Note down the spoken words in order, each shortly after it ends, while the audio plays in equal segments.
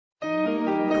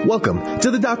Welcome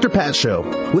to the Dr. Pat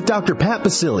Show with Dr. Pat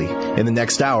Basili. In the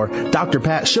next hour, Dr.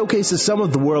 Pat showcases some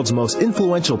of the world's most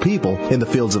influential people in the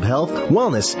fields of health,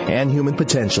 wellness, and human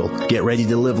potential. Get ready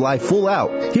to live life full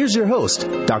out. Here's your host,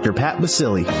 Dr. Pat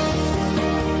Basili.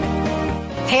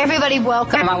 Hey everybody,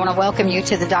 welcome. I want to welcome you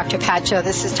to the Dr. Pat Show.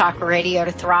 This is Talk Radio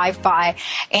to Thrive By.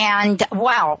 And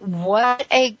wow, what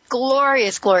a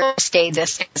glorious, glorious day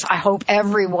this is. I hope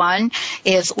everyone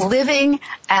is living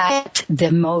at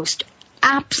the most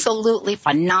absolutely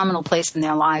phenomenal place in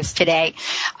their lives today.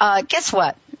 Guess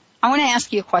what? I want to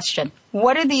ask you a question.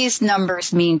 What do these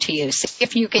numbers mean to you? See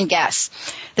if you can guess.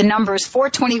 The numbers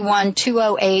 421,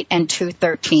 208, and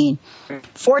 213.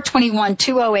 421,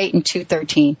 208, and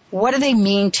 213. What do they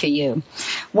mean to you?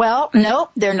 Well, nope,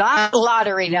 they're not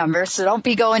lottery numbers, so don't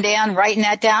be going down, writing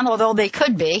that down, although they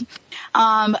could be.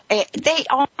 They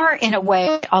are, in a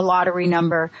way, a lottery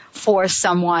number for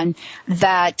someone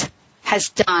that has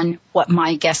done what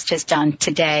my guest has done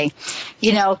today.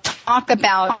 You know, talk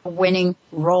about a winning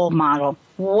role model.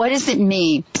 What does it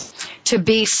mean to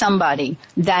be somebody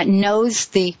that knows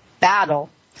the battle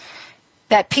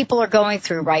that people are going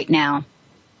through right now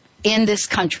in this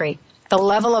country, the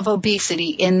level of obesity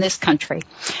in this country?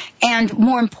 And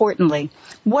more importantly,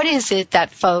 what is it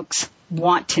that folks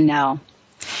want to know?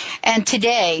 And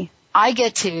today, I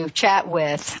get to chat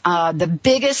with the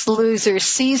Biggest Loser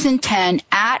Season 10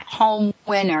 at-home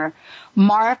winner,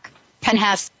 Mark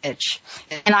Pinhasovich.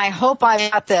 And I hope I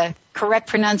got the correct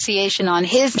pronunciation on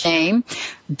his name.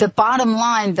 The bottom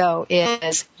line, though,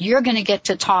 is you're going to get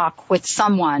to talk with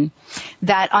someone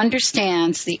that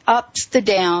understands the ups, the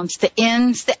downs, the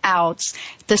ins, the outs,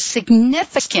 the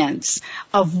significance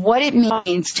of what it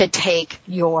means to take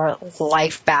your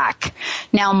life back.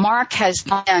 Now, Mark has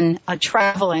been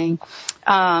traveling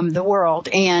the world,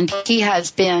 and he has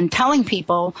been telling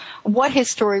people what his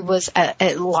story was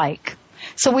like.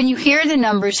 So when you hear the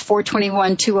numbers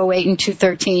 421, 208, and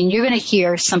 213, you're going to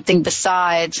hear something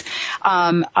besides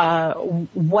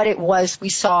what it was we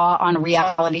saw on a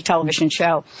reality television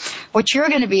show. What you're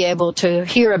going to be able to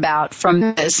hear about from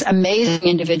this amazing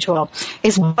individual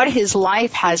is what his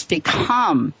life has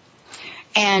become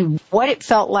and what it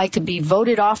felt like to be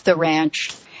voted off the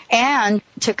ranch and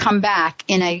to come back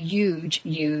in a huge,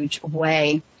 huge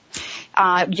way.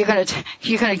 You're going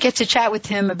to get to chat with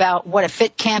him about what a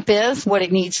fit camp is, what it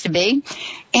needs to be,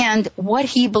 and what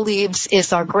he believes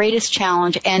is our greatest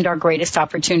challenge and our greatest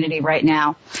opportunity right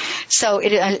now. So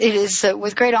it is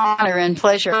with great honor and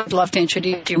pleasure I'd love to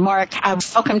introduce you, Mark.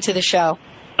 Welcome to the show.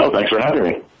 Oh, thanks for having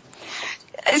me.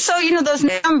 So, you know, those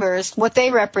numbers, what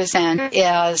they represent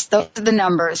is those are the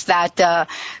numbers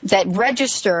that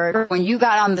registered when you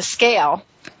got on the scale,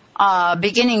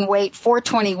 beginning weight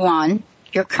 421,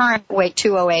 your current weight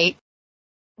 208.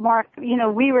 Mark, you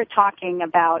know, we were talking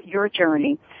about your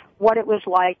journey, what it was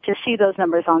like to see those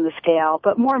numbers on the scale,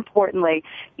 but more importantly,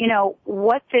 you know,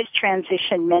 what this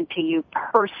transition meant to you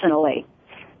personally.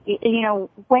 You know,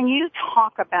 when you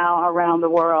talk about around the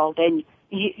world, and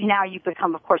now you've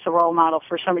become, of course, a role model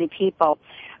for so many people,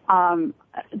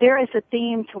 there is a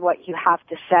theme to what you have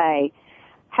to say.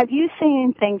 Have you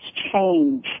seen things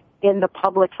change in the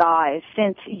public's eyes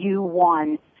since you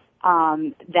won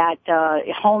that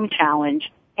home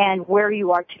challenge, and where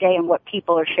you are today and what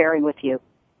people are sharing with you?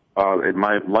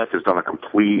 My life has done a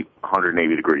complete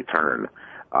 180-degree turn.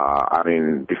 I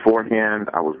mean, beforehand,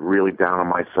 I was really down on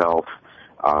myself.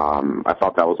 I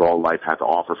thought that was all life had to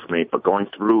offer for me. But going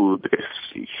through this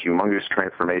humongous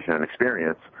transformation and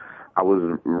experience, I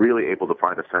was really able to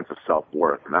find a sense of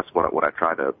self-worth. And that's what I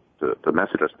try to the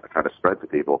message I try to spread to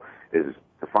people is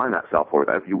to find that self-worth.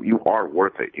 That you are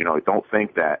worth it. You know, don't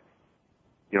think that,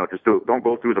 you know, just don't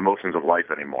go through the motions of life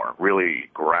anymore. Really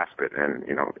grasp it and,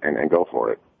 you know, and go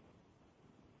for it.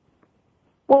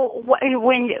 Well, what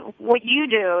you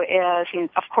do is,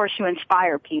 of course, you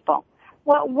inspire people.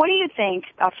 Well, what do you think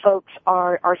folks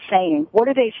are saying? What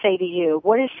do they say to you?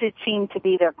 What does it seem to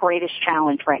be their greatest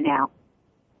challenge right now?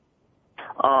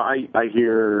 I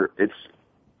hear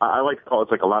I like to call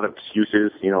it like a lot of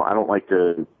excuses. You know, I don't like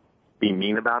to be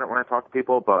mean about it when I talk to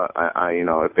people, but I you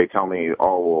know, if they tell me,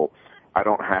 oh, well, I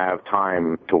don't have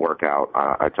time to work out,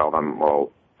 I tell them,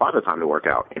 well, find the time to work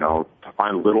out, you know, to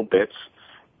find little bits,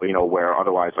 you know, where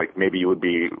otherwise, like, maybe you would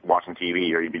be watching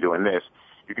TV or you'd be doing this.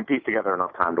 You can piece together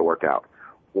enough time to work out.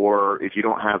 Or if you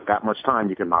don't have that much time,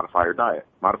 you can modify your diet.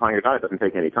 Modifying your diet doesn't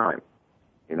take any time.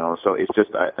 You know, so it's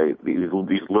just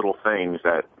these little things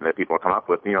that people come up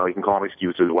with. You know, you can call them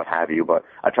excuses, what have you, but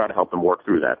I try to help them work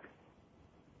through that.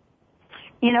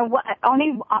 You know,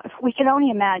 we can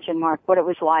only imagine, Mark, what it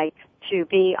was like to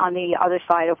be on the other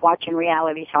side of watching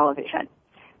reality television.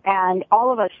 And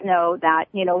all of us know that,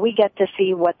 we get to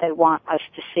see what they want us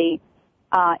to see,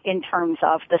 in terms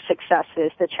of the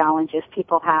successes, the challenges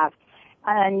people have.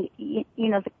 And,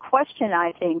 the question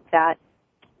I think that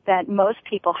most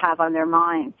people have on their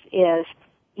minds is,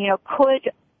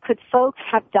 could folks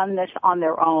have done this on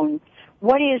their own?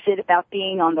 What is it about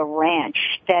being on the ranch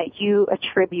that you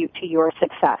attribute to your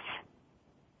success?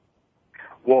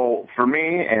 Well, for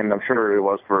me, and I'm sure it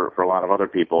was for a lot of other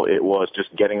people, it was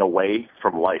just getting away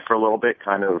from life for a little bit,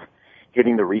 kind of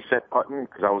hitting the reset button,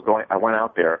 because I went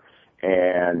out there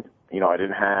and, I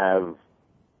didn't have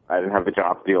the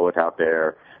job to deal with out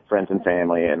there, friends and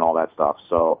family and all that stuff.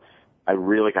 So I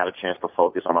really got a chance to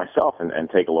focus on myself and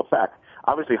take a look back.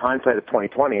 Obviously, hindsight is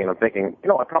 20/20, and I'm thinking,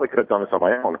 I probably could have done this on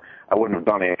my own. I wouldn't have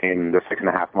done it in the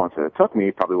 6.5 months that it took me.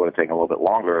 It probably would have taken a little bit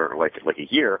longer, like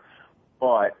a year,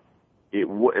 but it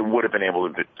would have been able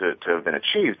to have been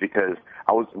achieved, because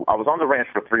I was on the ranch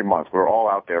for 3 months. We were all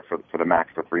out there for the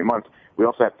max for 3 months. We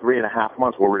also had 3.5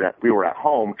 months where we were at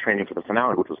home training for the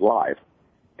finale, which was live,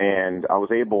 and I was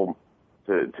able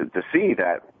to see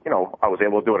that I was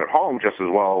able to do it at home just as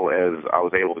well as I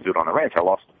was able to do it on the ranch. I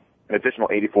lost an additional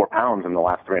 84 pounds in the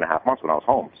last 3.5 months when I was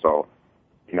home. So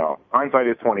hindsight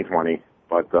is 20/20,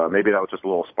 but maybe that was just a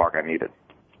little spark I needed.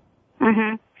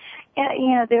 Mm-hmm.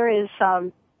 Yeah, there is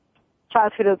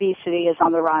childhood obesity is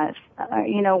on the rise.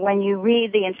 When you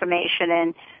read the information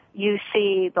and you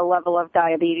see the level of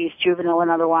diabetes, juvenile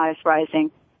and otherwise, rising,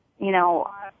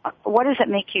 what does it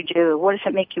make you do? What does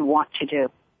it make you want to do?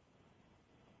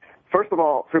 First of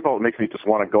all, it makes me just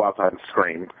want to go outside and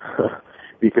scream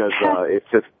because it's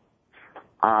just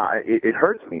it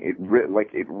hurts me.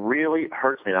 It really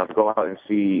hurts me now to go out and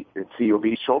see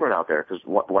obese children out there. Because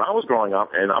when I was growing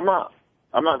up, and I'm not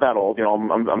that old,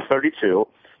 I'm 32.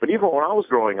 But even when I was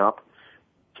growing up,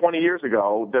 20 years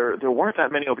ago, there weren't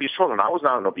that many obese children. I was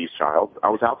not an obese child. I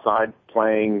was outside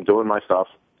playing, doing my stuff,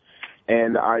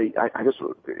 and I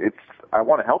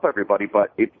want to help everybody.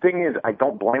 But the thing is, I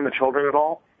don't blame the children at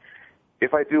all.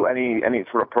 If I do any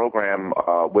sort of program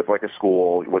with like a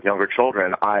school with younger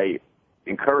children, I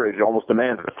encourage, almost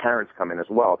demand that the parents come in as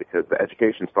well, because the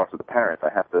education starts with the parents. I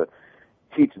have to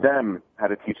teach them how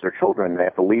to teach their children. They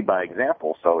have to lead by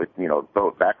example. So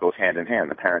that goes hand in hand,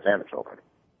 the parents and the children.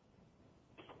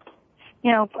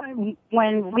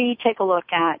 When we take a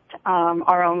look at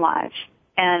our own lives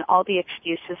and all the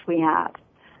excuses we have,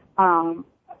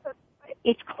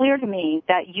 it's clear to me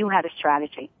that you had a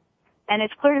strategy. And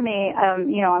it's clear to me,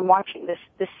 I'm watching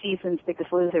this season's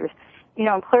Biggest Losers.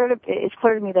 It's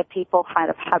clear to me that people kind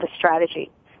of have a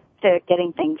strategy to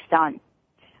getting things done.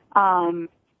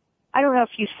 I don't know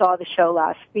if you saw the show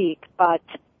last week, but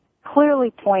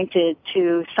clearly pointed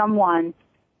to someone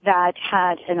that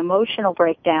had an emotional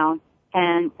breakdown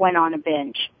and went on a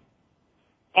binge.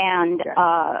 And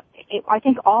I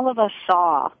think all of us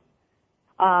saw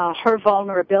her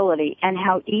vulnerability and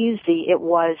how easy it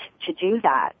was to do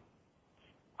that.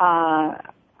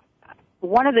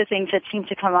 One of the things that seemed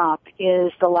to come up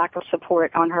is the lack of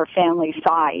support on her family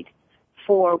side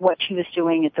for what she was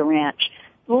doing at the ranch.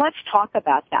 Let's talk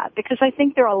about that, because I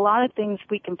think there are a lot of things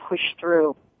we can push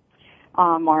through,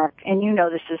 Mark, and you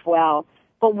know this as well.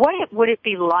 But what would it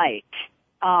be like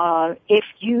if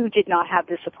you did not have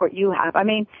the support you have? I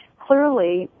mean,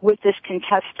 clearly with this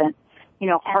contestant,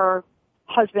 her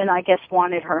husband, I guess,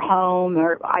 wanted her home,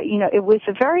 or, it was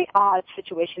a very odd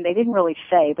situation. They didn't really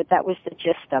say, but that was the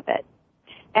gist of it.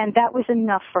 And that was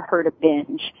enough for her to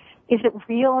binge. Is it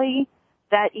really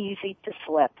that easy to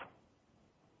slip?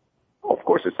 Well, of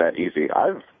course it's that easy.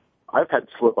 I've had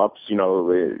slip-ups,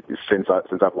 since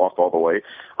I've lost all the weight.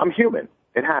 I'm human.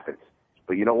 It happens.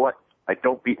 But you know what? I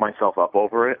don't beat myself up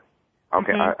over it.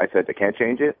 Okay, I said I can't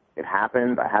change it. It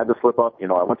happened. I had the slip up.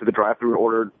 I went to the drive-thru and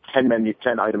ordered 10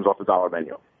 items off the dollar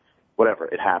menu. Whatever,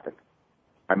 it happened.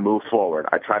 I moved forward.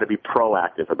 I try to be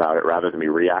proactive about it rather than be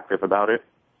reactive about it,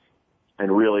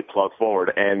 and really plug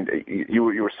forward. And you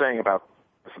were saying about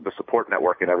the support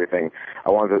network and everything.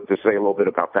 I wanted to say a little bit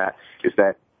about that. Is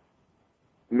that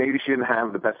maybe she didn't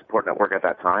have the best support network at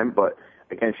that time, but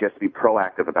again, she has to be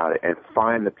proactive about it and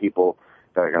find the people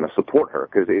that are going to support her,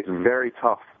 because it's very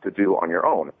tough to do on your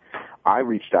own. I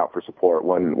reached out for support.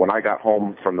 When I got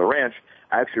home from the ranch,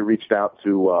 I actually reached out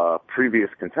to previous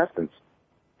contestants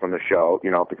from the show,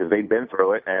 because they'd been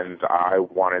through it, and I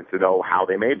wanted to know how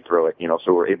they made it through it,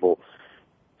 so we're able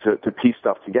to piece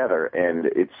stuff together. And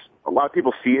it's a lot of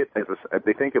people see it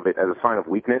they think of it as a sign of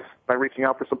weakness by reaching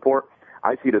out for support.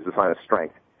 I see it as a sign of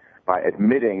strength by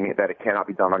admitting that it cannot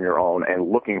be done on your own and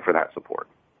looking for that support.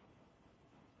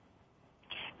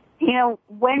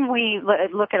 When we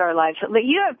look at our lives,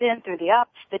 you have been through the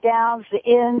ups, the downs, the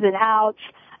ins and outs.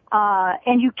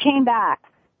 and you came back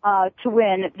to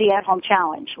win the at-home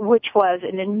challenge, which was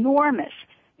an enormous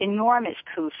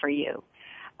coup for you.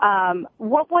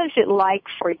 What was it like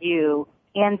for you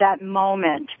in that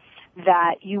moment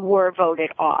that you were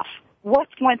voted off? What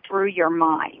went through your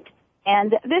mind?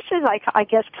 And this is, I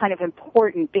guess, kind of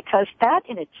important because that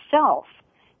in itself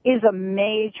is a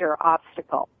major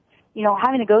obstacle. You know,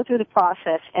 having to go through the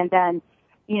process and then,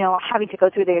 you know, having to go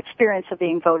through the experience of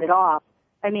being voted off.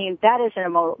 I mean, that is an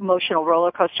emotional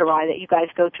roller coaster ride that you guys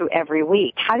go through every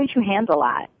week. How did you handle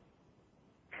that?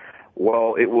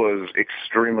 Well, it was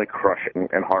extremely crushing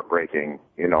and heartbreaking.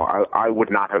 You know, I would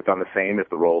not have done the same if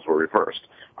the roles were reversed.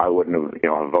 I wouldn't have, you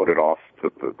know, voted off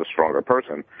the stronger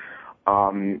person.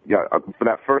 For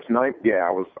that first night,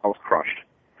 I was crushed.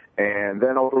 And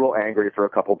then I was a little angry for a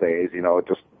couple days. You know,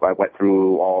 I went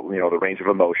through all, you know, the range of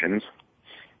emotions.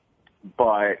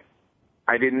 But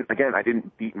I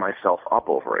didn't beat myself up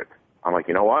over it. I'm like,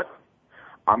 you know what?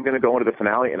 I'm going to go into the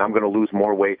finale and I'm going to lose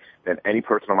more weight than any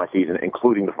person on my season,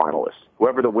 including the finalists.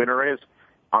 Whoever the winner is,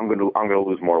 I'm going to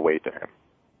lose more weight than him.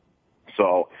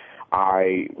 So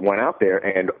I went out there,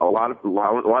 and a lot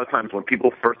of times when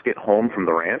people first get home from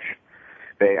the ranch,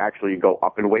 they actually go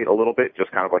up in weight a little bit,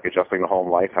 just kind of like adjusting to home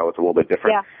life, how it's a little bit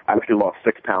different. Yeah. I actually lost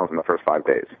 6 pounds in the first 5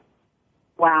 days.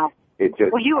 Wow.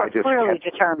 Well, you are clearly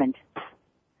determined.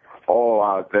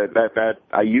 That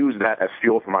I used that as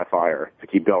fuel for my fire to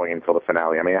keep going until the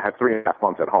finale. I mean, I had 3.5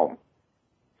 months at home,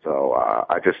 so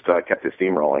I just kept the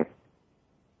steam rolling.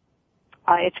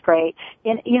 It's great.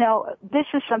 And, you know, this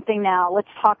is something now, let's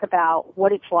talk about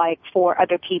what it's like for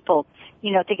other people,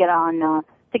 you know, to get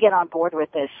on board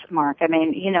with this, Mark. I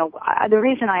mean, you know, the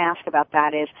reason I ask about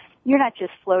that is you're not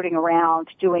just floating around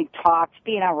doing talks,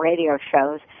 being on radio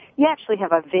shows. You actually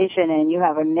have a vision and you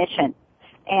have a mission.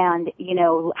 And, you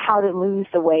know, how to lose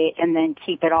the weight and then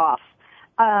keep it off.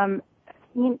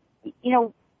 You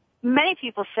know, many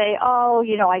people say, oh,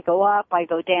 you know, I go up, I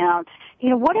go down. You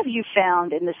know, what have you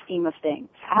found in the scheme of things?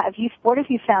 What have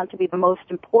you found to be the most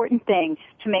important thing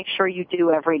to make sure you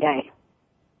do every day?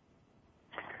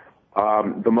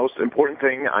 The most important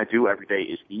thing I do every day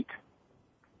is eat.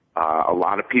 A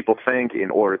lot of people think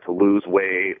in order to lose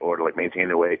weight or to maintain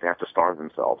their weight, they have to starve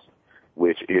themselves,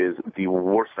 which is the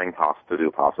worst thing to do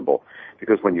possible.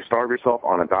 Because when you starve yourself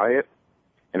on a diet,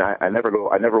 and I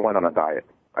never went on a diet.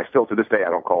 I still, to this day, I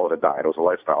don't call it a diet. It was a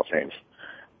lifestyle change.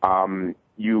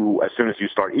 As soon as you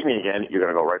start eating again, you're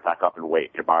going to go right back up in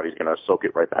weight. Your body's going to soak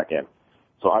it right back in.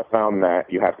 So I found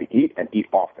that you have to eat and eat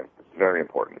often. It's very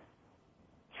important.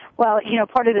 Well, you know,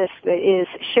 part of this is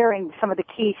sharing some of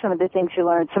the things you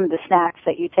learned, some of the snacks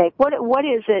that you take. What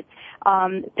is it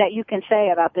that you can say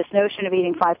about this notion of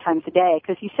eating 5 times a day?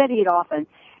 Because you said eat often,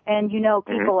 and you know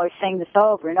people are saying this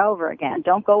over and over again.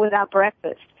 Don't go without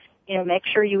breakfast. You know, make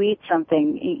sure you eat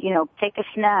something. You know, take a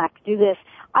snack. Do this.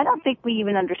 I don't think we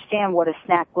even understand what a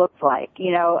snack looks like.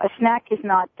 You know, a snack is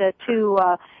not 2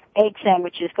 egg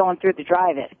sandwiches going through the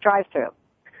drive-through.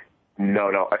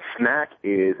 No. A snack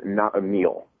is not a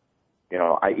meal. You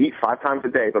know, I eat 5 times a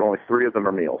day, but only 3 of them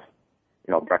are meals.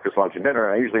 You know, breakfast, lunch, and dinner.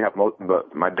 And I usually have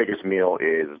my biggest meal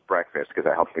is breakfast because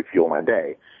that helps me fuel my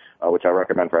day, which I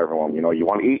recommend for everyone. You know, you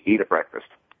want to eat at breakfast.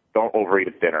 Don't overeat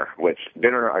at dinner, which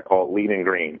dinner I call lean and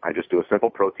green. I just do a simple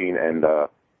protein and a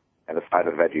side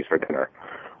of veggies for dinner.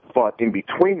 But in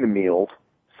between the meals,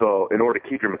 so in order to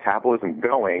keep your metabolism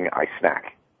going, I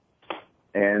snack.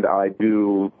 And I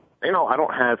do, you know, I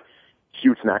don't have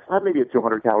huge snacks. I have maybe a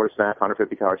 200-calorie snack,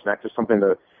 150-calorie snack, just something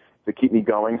to keep me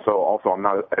going. So also I'm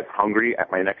not as hungry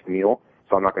at my next meal,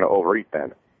 so I'm not going to overeat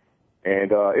then.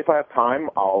 And if I have time,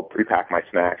 I'll pre-pack my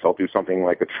snacks. I'll do something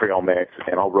like a trail mix,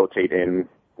 and I'll rotate in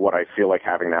what I feel like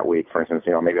having that week. For instance,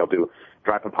 you know, maybe I'll do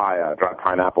dry papaya, dry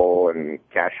pineapple, and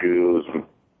cashews, and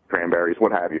cranberries,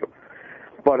 what have you.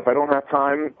 But if I don't have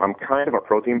time, I'm kind of a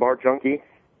protein bar junkie,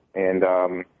 and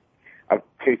I've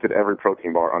tasted every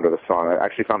protein bar under the sun. I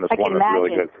actually found this one that's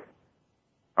really good.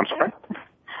 I'm sorry?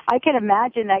 I can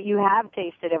imagine that you have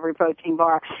tasted every protein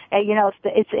bar. You know,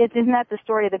 isn't that the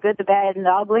story of the good, the bad, and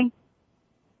the ugly?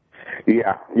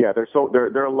 Yeah. There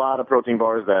are a lot of protein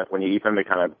bars that when you eat them, they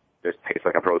kind of just taste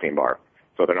like a protein bar,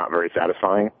 so they're not very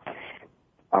satisfying.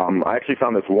 I actually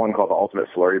found this one called the Ultimate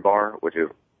Slurry Bar, which is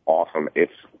awesome.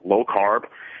 It's low carb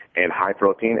and high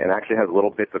protein, and actually has little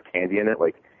bits of candy in it,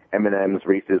 like M&M's,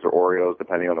 Reese's, or Oreos,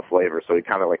 depending on the flavor. So you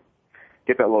kind of like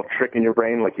get that little trick in your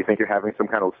brain, like you think you're having some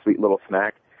kind of sweet little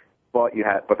snack, but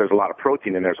there's a lot of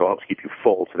protein in there, so it helps keep you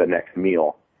full to the next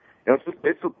meal. You know,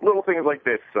 it's little things like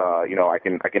this. You know, I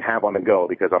can have on the go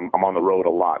because I'm on the road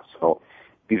a lot. So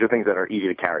these are things that are easy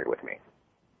to carry with me.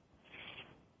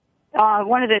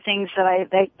 One of the things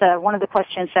that one of the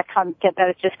questions that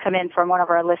has just come in from one of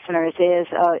our listeners is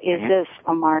this,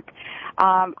 Mark.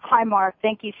 Hi, Mark.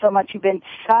 Thank you so much. You've been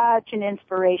such an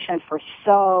inspiration for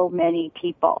so many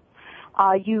people.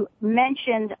 You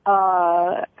mentioned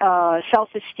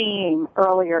self-esteem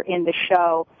earlier in the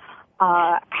show.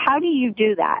 How do you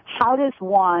do that? How does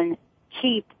one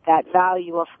keep that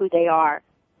value of who they are?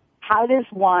 How does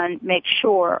one make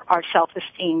sure our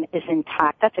self-esteem is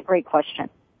intact? That's a great question.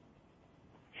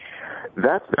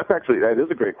 That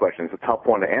is a great question. It's a tough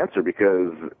one to answer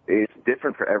because it's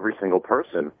different for every single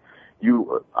person.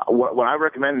 What I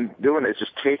recommend doing is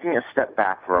just taking a step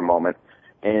back for a moment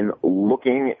and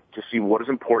looking to see what is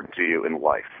important to you in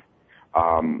life.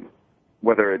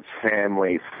 Whether it's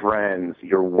family, friends,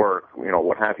 your work,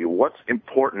 what have you. What's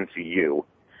important to you,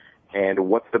 and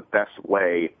what's the best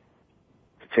way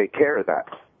to take care of that?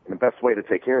 And the best way to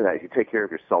take care of that is you take care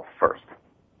of yourself first.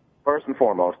 First and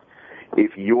foremost,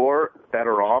 if you're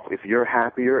better off, if you're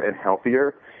happier and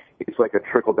healthier, it's like a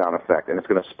trickle-down effect, and it's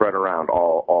going to spread around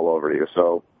all over you.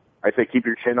 So I say keep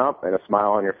your chin up and a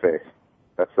smile on your face.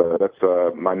 That's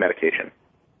my medication.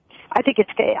 I think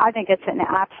it's an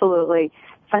absolutely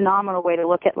phenomenal way to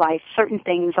look at life. Certain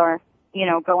things are,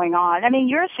 going on. I mean,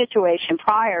 your situation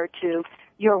prior to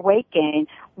your weight gain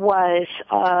was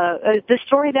the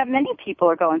story that many people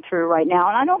are going through right now,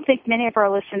 and I don't think many of our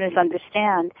listeners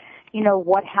understand,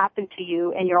 what happened to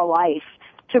you in your life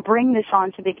to bring this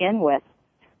on to begin with.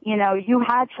 You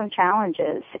had some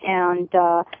challenges,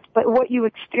 but what you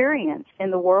experienced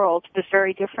in the world was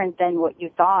very different than what you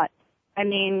thought. I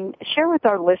mean, share with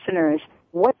our listeners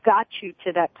what got you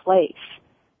to that place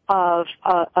of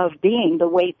being the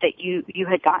weight that you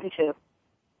had gotten to.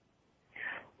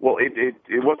 Well, it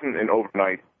wasn't an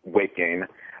overnight weight gain.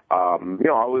 I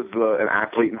was an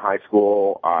athlete in high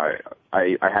school. I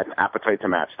had an appetite to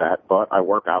match that, but I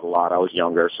worked out a lot. I was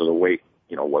younger, so the weight,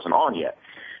 wasn't on yet.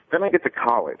 Then I get to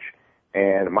college,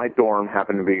 and my dorm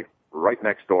happened to be right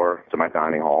next door to my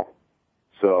dining hall.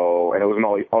 So, and it was an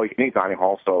all-you-can-eat dining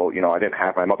hall, so, I didn't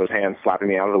have my mother's hand slapping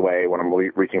me out of the way when I'm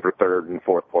reaching for third and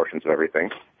fourth portions of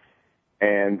everything.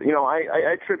 And,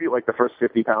 I attribute like the first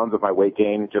 50 pounds of my weight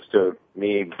gain just to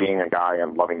me being a guy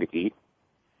and loving to eat.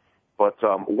 But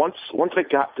once I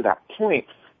got to that point,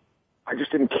 I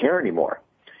just didn't care anymore.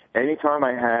 Anytime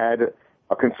I had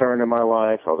a concern in my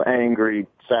life, I was angry,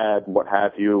 sad, what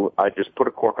have you, I just put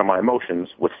a cork on my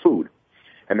emotions with food.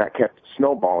 And that kept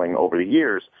snowballing over the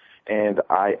years. And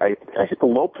I hit the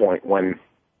low point when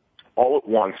all at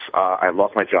once I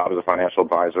lost my job as a financial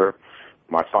advisor.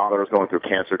 My father was going through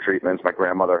cancer treatments. My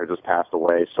grandmother had just passed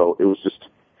away. So it was just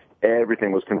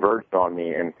everything was converged on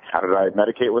me. And how did I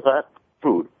medicate with that?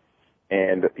 Food.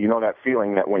 And that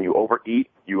feeling that when you overeat,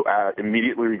 you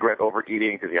immediately regret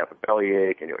overeating because you have a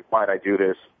bellyache and you're like, why did I do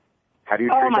this? How do you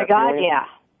treat that? Oh my God, feeling?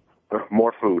 Yeah.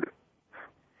 More food.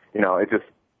 It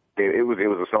was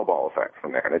a snowball effect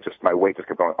from there, and my weight just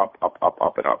kept going up,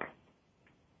 and up.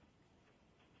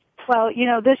 Well,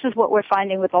 this is what we're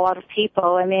finding with a lot of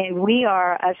people. I mean, we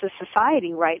are, as a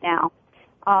society right now,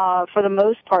 for the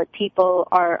most part, people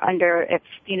are under,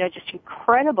 just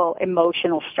incredible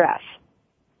emotional stress,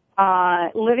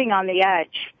 living on the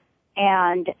edge.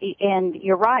 And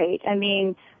you're right. I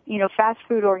mean, fast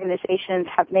food organizations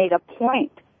have made a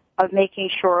point of making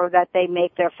sure that they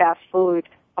make their fast food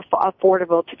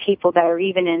affordable to people that are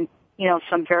even in,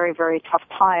 some very, very tough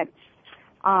times.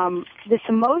 This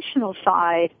emotional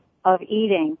side of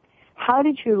eating, how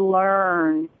did you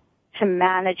learn to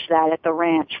manage that at the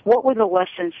ranch? What were the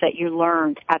lessons that you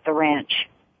learned at the ranch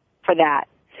for that?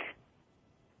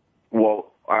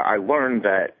 Well, I learned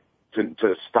that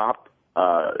to stop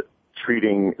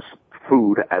treating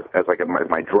food as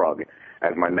my drug,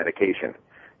 as my medication.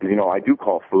 Because, I do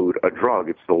call food a drug.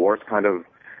 It's the worst kind of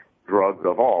drug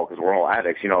of all because we're all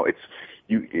addicts. It's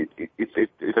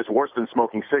worse than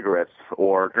smoking cigarettes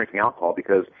or drinking alcohol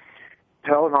because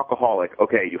tell an alcoholic,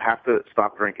 okay, you have to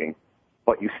stop drinking,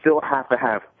 but you still have to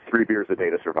have 3 beers a day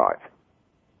to survive.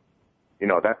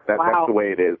 That's the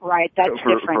way it is. Right, that's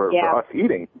different, for us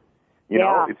eating.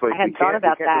 It's like I hadn't thought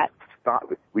about that.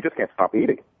 We just can't stop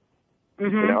eating.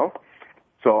 Mm-hmm.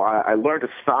 So I learned to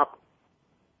stop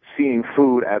seeing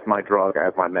food as my drug,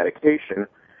 as my medication,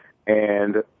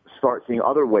 and start seeing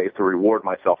other ways to reward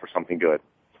myself for something good.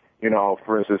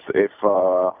 For instance, if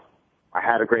I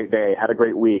had a great day, had a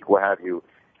great week, what have you,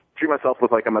 treat myself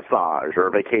with like a massage or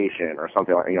a vacation or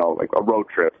something like, like a road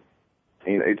trip.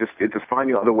 It's just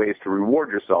finding other ways to reward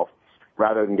yourself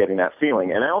rather than getting that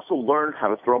feeling. And I also learned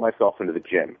how to throw myself into the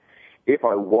gym. If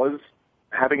I was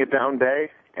having a down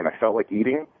day and I felt like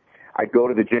eating, I'd go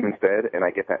to the gym instead and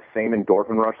I get that same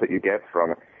endorphin rush that you get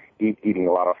from eating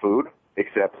a lot of food,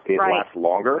 except it lasts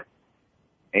longer,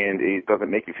 and it doesn't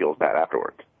make you feel as bad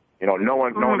afterwards. You know, no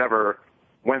one ever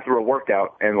went through a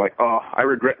workout and like, oh, I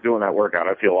regret doing that workout.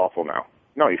 I feel awful now.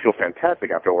 No, you feel fantastic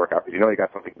after a workout because you know you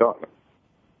got something done.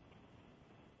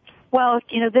 Well,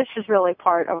 you know, this is really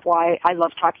part of why I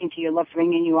love talking to you, love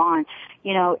bringing you on.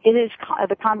 You know, it is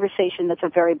the conversation that's a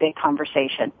very big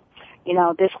conversation. You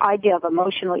know, this idea of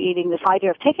emotional eating, this idea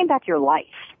of taking back your life.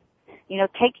 You know,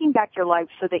 taking back your life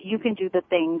so that you can do the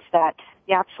things that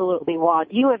you absolutely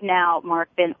want. You have now, Mark,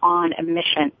 been on a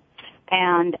mission.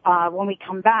 And when we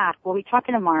come back, we'll be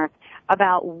talking to Mark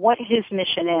about what his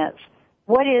mission is.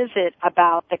 What is it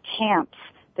about the camps,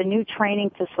 the new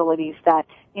training facilities that,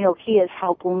 you know, he is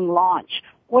helping launch?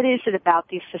 What is it about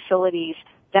these facilities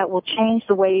that will change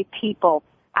the way people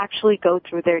actually go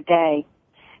through their day?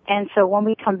 And so when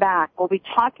we come back, we'll be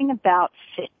talking about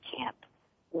Fit Camp,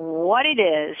 what it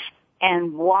is,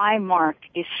 and why Mark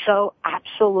is so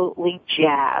absolutely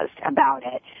jazzed about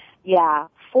it. Yeah,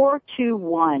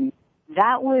 421.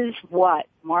 That was what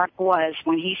Mark was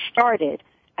when he started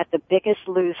at the Biggest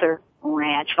Loser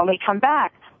Ranch. When we come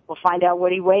back, we'll find out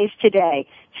what he weighs today.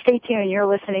 Stay tuned. You're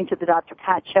listening to the Dr.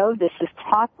 Pat Show. This is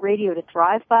Talk Radio to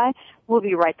Thrive By. We'll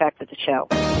be right back to the show.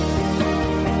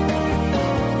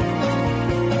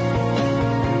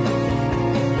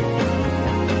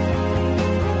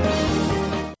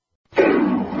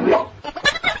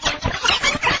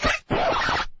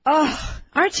 Oh,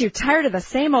 aren't you tired of the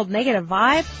same old negative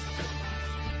vibe?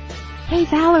 Hey,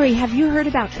 Valerie, have you heard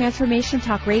about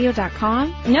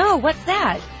TransformationTalkRadio.com? No, what's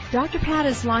that? Dr. Pat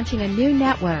is launching a new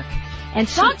network. And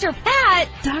Dr. Pat?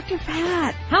 Dr.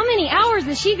 Pat. How many hours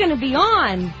is she going to be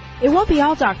on? It won't be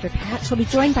all Dr. Pat. She'll be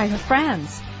joined by her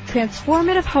friends,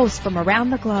 transformative hosts from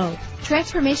around the globe.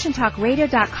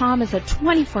 TransformationTalkRadio.com is a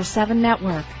 24/7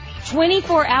 network.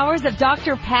 24 hours of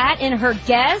Dr. Pat and her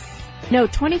guests? No,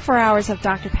 24 hours of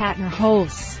Dr. Pat and her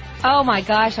hosts. Oh my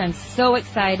gosh, I'm so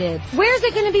excited. Where's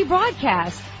it going to be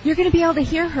broadcast? You're going to be able to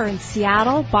hear her in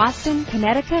Seattle, Boston,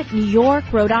 Connecticut, New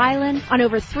York, Rhode Island, on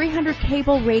over 300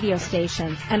 cable radio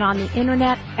stations, and on the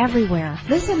internet everywhere.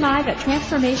 Listen live at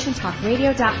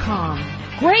TransformationTalkRadio.com.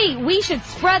 Great, we should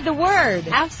spread the word.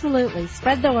 Absolutely,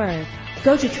 spread the word.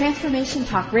 Go to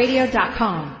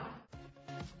TransformationTalkRadio.com.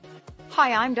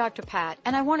 Hi, I'm Dr. Pat,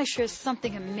 and I want to share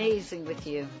something amazing with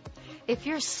you. If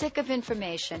you're sick of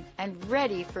information and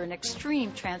ready for an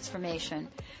extreme transformation,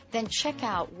 then check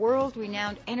out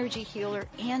world-renowned energy healer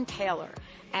Ann Taylor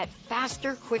at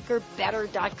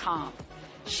fasterquickerbetter.com.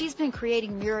 She's been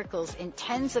creating miracles in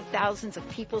tens of thousands of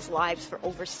people's lives for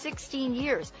over 16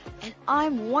 years, and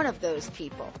I'm one of those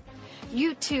people.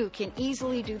 You too can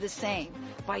easily do the same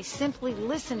by simply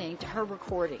listening to her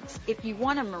recordings. If you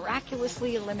want to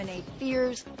miraculously eliminate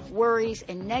fears, worries,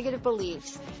 and negative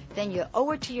beliefs, then you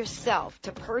owe it to yourself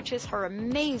to purchase her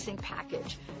amazing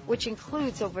package, which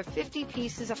includes over 50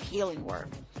 pieces of healing work.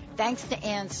 Thanks to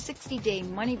Ann's 60-day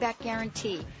money-back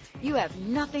guarantee, you have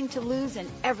nothing to lose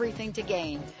and everything to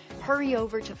gain. Hurry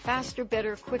over to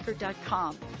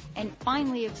fasterbetterquicker.com and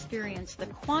finally experience the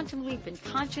quantum leap in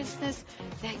consciousness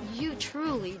that you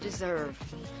truly deserve.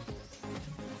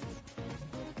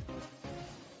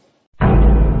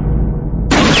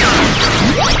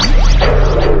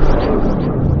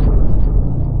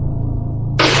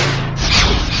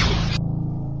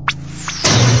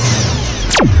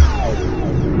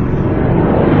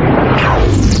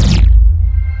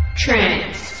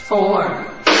 Transform.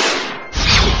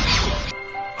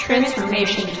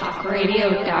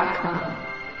 TransformationTalkRadio.com.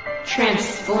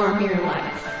 Transform your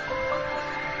life.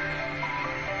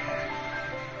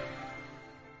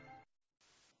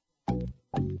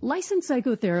 Licensed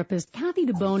psychotherapist Kathy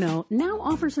DeBono now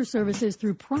offers her services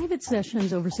through private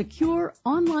sessions over secure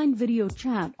online video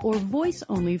chat or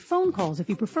voice-only phone calls if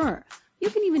you prefer. You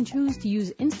can even choose to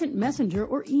use instant messenger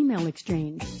or email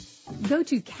exchange. Go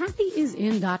to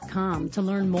kathyisin.com to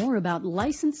learn more about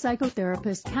licensed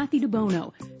psychotherapist Kathy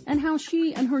DeBono and how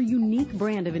she and her unique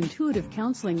brand of intuitive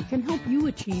counseling can help you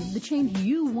achieve the change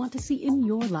you want to see in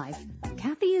your life.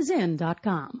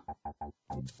 kathyisin.com.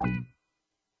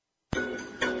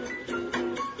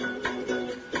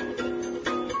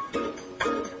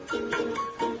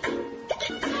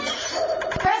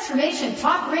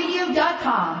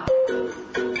 TransformationTalkRadio.com.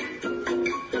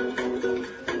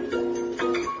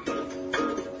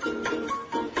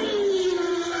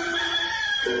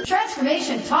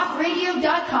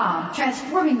 TransformationTalkRadio.com.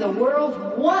 Transforming the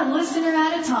world one listener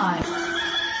at a time.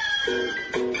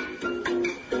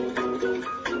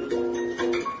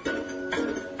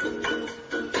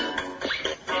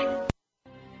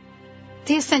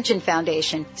 The Ascension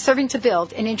Foundation, serving to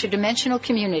build an interdimensional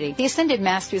community. The Ascended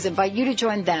Masters invite you to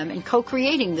join them in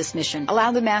co-creating this mission.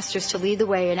 Allow the Masters to lead the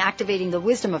way in activating the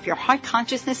wisdom of your heart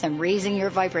consciousness and raising your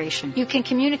vibration. You can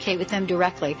communicate with them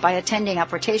directly by attending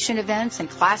apportation events and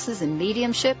classes in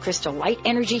mediumship, crystal light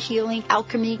energy healing,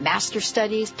 alchemy, master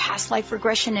studies, past life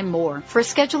regression, and more. For a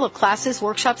schedule of classes,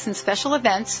 workshops, and special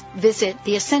events, visit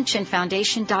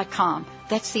theascensionfoundation.com.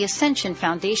 That's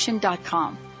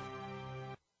theascensionfoundation.com.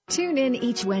 Tune in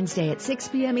each Wednesday at 6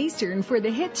 p.m. Eastern for the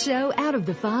hit show Out of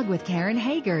the Fog with Karen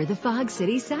Hager, the Fog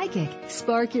City Psychic.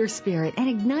 Spark your spirit and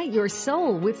ignite your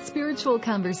soul with spiritual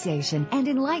conversation and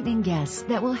enlightening guests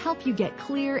that will help you get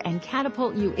clear and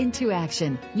catapult you into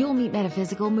action. You'll meet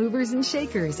metaphysical movers and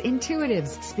shakers,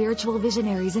 intuitives, spiritual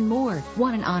visionaries, and more.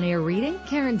 Want an on-air reading?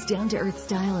 Karen's down-to-earth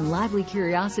style and lively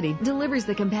curiosity delivers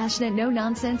the compassionate,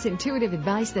 no-nonsense, intuitive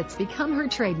advice that's become her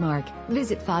trademark.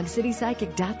 Visit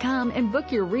fogcitypsychic.com and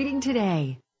book your reading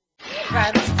today.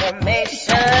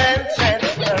 Transformation,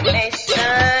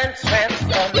 transformation,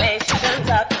 transformation,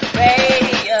 talk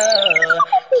radio.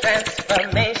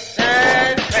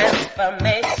 Transformation,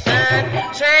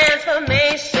 transformation,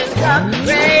 transformation, talk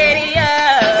radio.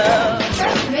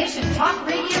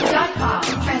 TransformationTalkRadio.com,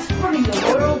 transforming the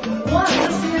world one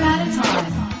listener at a time.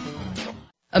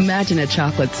 Imagine a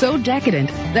chocolate so decadent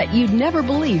that you'd never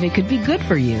believe it could be good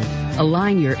for you.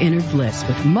 Align your inner bliss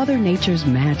with Mother Nature's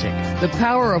magic. The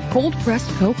power of cold-pressed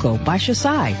cocoa by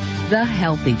Shasai, the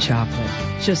healthy chocolate.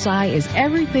 Shasai is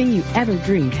everything you ever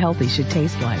dreamed healthy should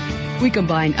taste like. We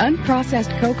combine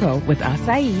unprocessed cocoa with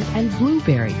acai and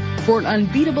blueberry for an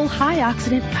unbeatable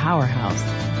high-oxidant powerhouse.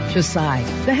 Shasai,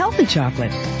 the healthy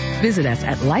chocolate. Visit us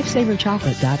at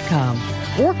lifesaverchocolate.com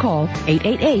or call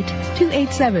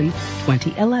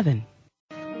 888-287-2011.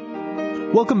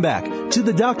 Welcome back to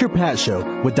the Dr. Pat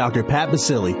Show with Dr. Pat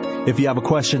Basili. If you have a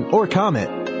question or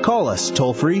comment, call us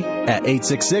toll-free at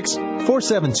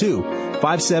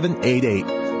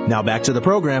 866-472-5788. Now back to the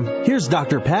program. Here's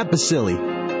Dr. Pat Basili.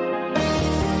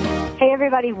 Hey,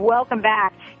 everybody. Welcome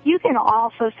back. You can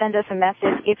also send us a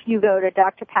message if you go to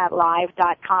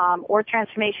drpatlive.com or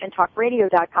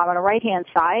transformationtalkradio.com. On the right-hand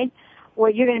side,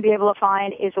 what you're going to be able to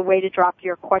find is a way to drop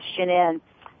your question in.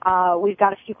 We've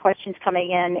got a few questions coming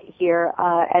in here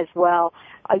as well.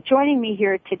 Joining me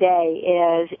here today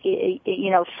is,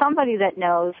 somebody that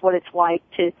knows what it's like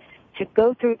to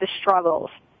go through the struggles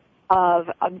of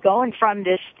going from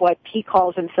this, what he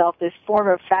calls himself, this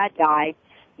former fat guy,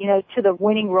 to the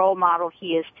winning role model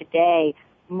he is today.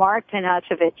 Mark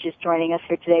Pinhasovich is joining us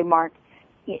here today. Mark,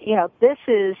 this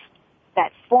is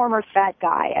that former fat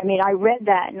guy. I mean, I read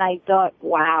that and I thought,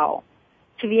 wow.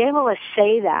 To be able to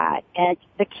say that, and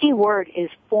the key word is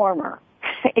former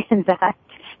in that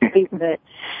statement.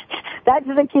 That's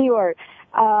the key word.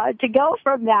 To go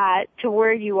from that to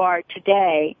where you are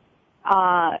today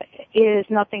is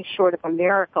nothing short of a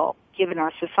miracle given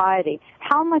our society.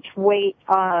 How much weight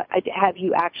have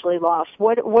you actually lost?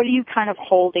 What are you kind of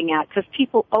holding at? Because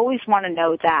people always want to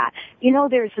know that.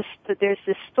 There's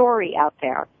this story out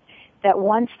there that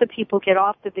once the people get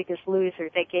off The Biggest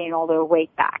Loser, they gain all their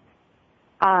weight back.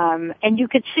 And you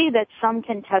could see that some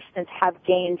contestants have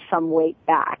gained some weight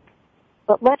back.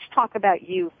 But let's talk about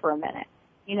you for a minute.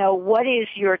 What is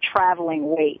your traveling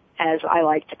weight, as I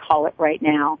like to call it right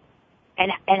now?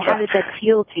 And how does that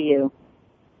feel to you?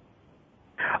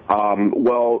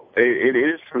 Well, it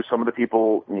is true. Some of the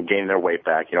people gain their weight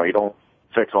back. You don't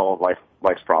fix all of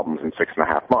life's problems in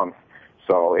 6.5 months.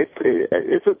 So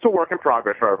it's a work in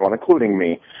progress for everyone, including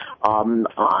me.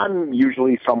 I'm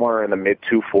usually somewhere in the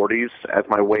mid-240s as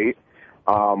my weight,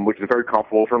 which is very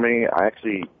comfortable for me. I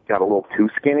actually got a little too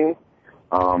skinny,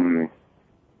 for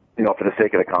the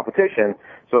sake of the competition.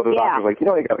 So the doctor's like, you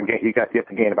have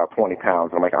to gain about 20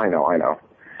 pounds. I'm like, I know.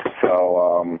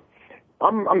 So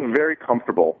I'm very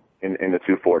comfortable in the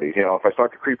 240s. If I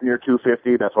start to creep near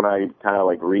 250, that's when I kind of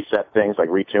like reset things, like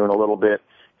retune a little bit,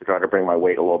 to try to bring my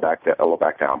weight a little back down.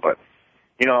 But,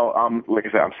 like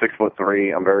I said, I'm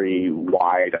 6'3". I'm very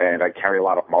wide, and I carry a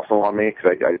lot of muscle on me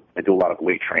because I do a lot of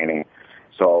weight training.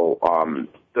 So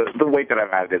the weight that I've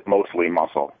added is mostly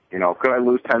muscle. Could I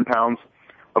lose 10 pounds?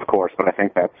 Of course, but I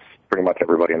think that's pretty much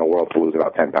everybody in the world to lose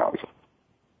about 10 pounds.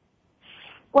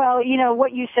 Well,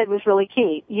 what you said was really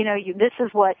key. This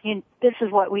is what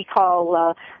we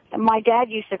call. My dad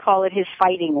used to call it his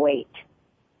fighting weight.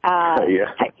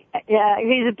 Yeah,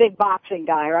 he's a big boxing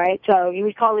guy, right? So you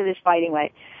would call it his fighting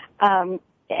weight.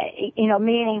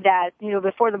 Meaning that,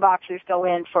 before the boxers go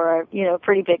in for a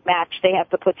pretty big match, they have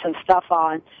to put some stuff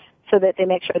on so that they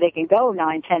make sure they can go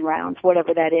 9-10 rounds,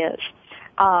 whatever that is.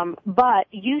 But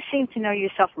you seem to know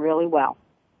yourself really well.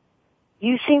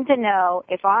 you seem to know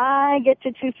if I get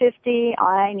to 250,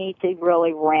 I need to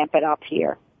really ramp it up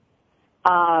here.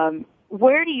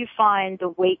 Where do you find the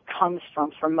weight comes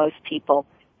from for most people?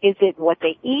 Is it what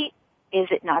they eat? Is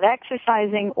it not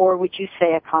exercising? Or would you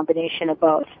say a combination of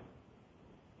both?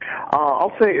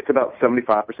 I'll say it's about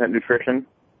 75% nutrition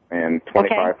and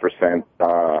 25%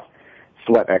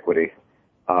 sweat equity.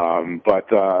 But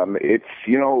it's,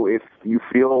 if you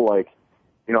feel like,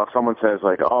 if someone says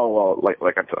like, oh, well,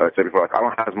 like I said before, like, I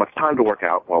don't have as much time to work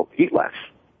out, well, eat less,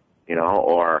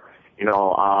 or,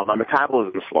 my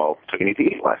metabolism is slow, so you need to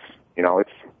eat less.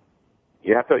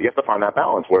 You have to find that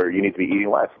balance where you need to be eating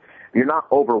less. You're not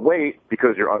overweight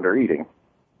because you're under eating.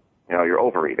 You're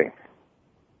overeating.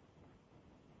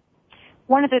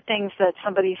 One of the things that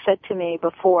somebody said to me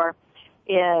before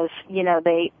is,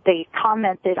 they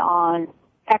commented on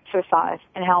exercise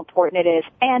and how important it is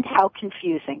and how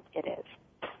confusing it is.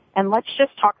 And let's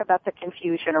just talk about the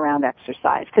confusion around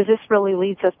exercise, because this really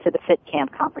leads us to the fit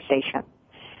camp conversation.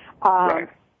 Right.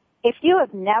 If you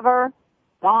have never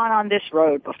gone on this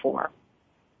road before,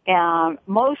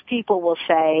 most people will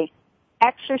say,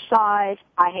 exercise,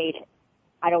 I hate it.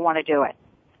 I don't want to do it.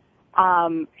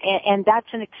 And that's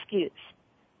an excuse.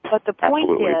 But the point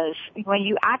is, when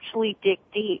you actually dig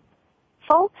deep,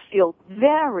 folks feel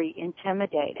very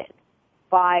intimidated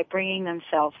by bringing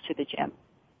themselves to the gym.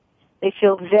 They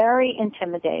feel very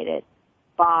intimidated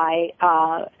by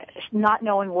not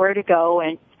knowing where to go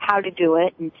and how to do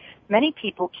it. And many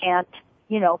people can't,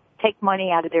 take money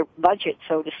out of their budget,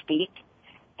 so to speak,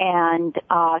 and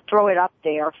throw it up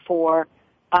there for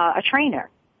a trainer.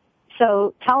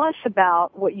 So tell us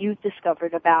about what you've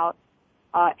discovered about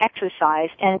exercise,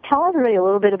 and tell everybody a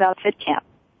little bit about Fit Camp.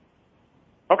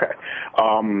 Okay.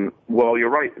 Well, you're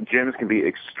right. Gyms can be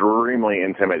extremely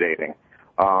intimidating.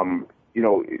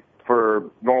 For a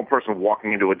normal person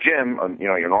walking into a gym,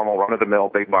 your normal run-of-the-mill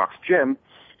big box gym,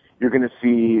 you're going to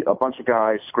see a bunch of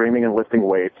guys screaming and lifting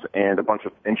weights and a bunch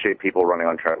of in-shape people running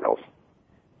on treadmills.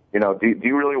 Do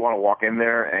you really want to walk in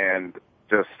there and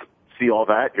just see all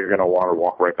that? You're going to want to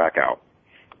walk right back out.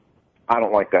 I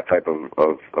don't like that type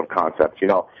of concept.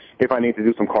 If I need to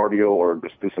do some cardio or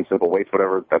just do some simple weights,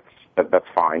 whatever, that's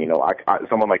fine.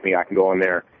 Someone like me, I can go in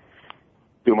there,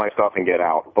 do my stuff, and get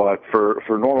out. But for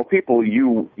normal people,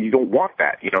 you don't want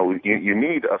that. You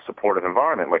need a supportive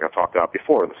environment, like I talked about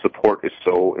before. The support is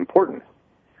so important.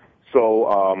 So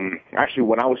actually,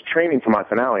 when I was training for my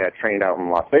finale, I trained out in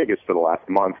Las Vegas for the last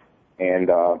month, and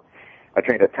I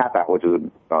trained at Tap Out, which is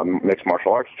a mixed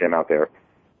martial arts gym out there.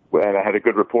 And I had a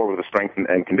good rapport with the strength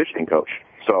and conditioning coach.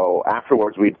 So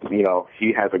afterwards,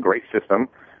 he has a great system.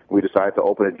 We decided to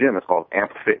open a gym. It's called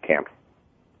Amp Fit Camp.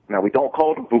 Now, we don't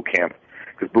call it a boot camp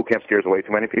because boot camp scares away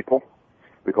too many people.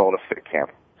 We call it a fit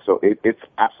camp. So it's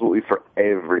absolutely for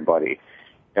everybody.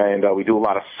 And we do a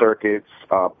lot of circuits,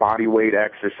 body weight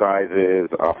exercises,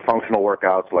 functional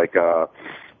workouts like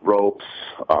ropes,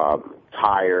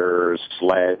 tires,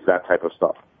 sleds, that type of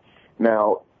stuff.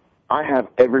 Now, I have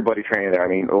everybody training there. I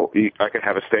mean, I could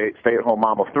have a stay-at-home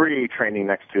mom of 3 training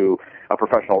next to a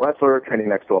professional wrestler, training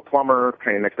next to a plumber,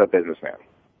 training next to a businessman.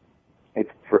 It's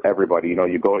for everybody.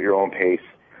 You go at your own pace,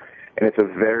 and it's a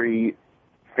very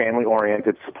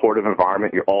family-oriented, supportive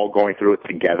environment. You're all going through it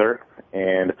together,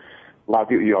 and a lot of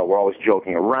people, we're always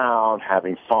joking around,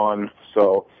 having fun,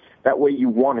 so that way you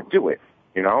want to do it,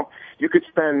 You could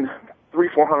spend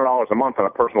 $300-400 a month on a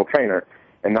personal trainer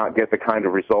and not get the kind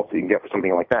of results that you can get for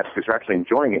something like that because you're actually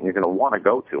enjoying it and you're going to want to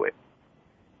go to it.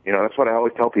 That's what I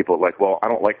always tell people, like, well, I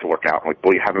don't like to work out. I'm like,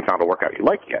 well, you haven't found a workout you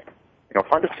like yet.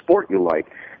 Find a sport you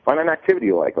like. Find an activity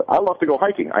you like. I love to go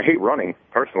hiking. I hate running,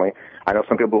 personally. I know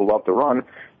some people who love to run,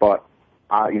 but,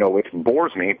 which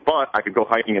bores me, but I could go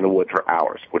hiking in the woods for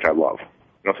hours, which I love.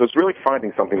 So it's really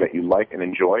finding something that you like and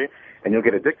enjoy, and you'll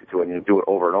get addicted to it, and you'll do it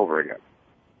over and over again.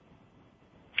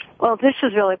 Well, this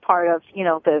is really part of,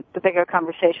 the bigger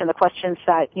conversation, the questions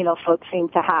that, folks seem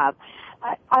to have.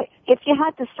 If you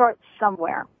had to start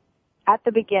somewhere at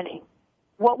the beginning,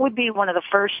 what would be one of the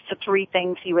first 3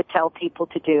 things you would tell people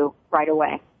to do right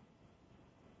away?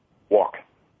 Walk.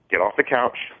 Get off the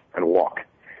couch and walk.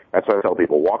 That's what I tell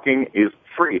people. Walking is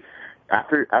free.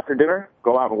 After dinner,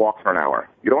 go out and walk for an hour.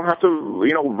 You don't have to,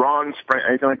 run, sprint,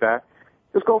 anything like that.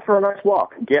 Just go for a nice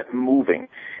walk. Get moving.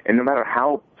 And no matter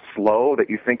how slow that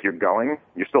you think you're going,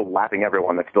 you're still lapping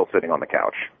everyone that's still sitting on the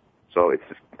couch. So it's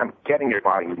just getting your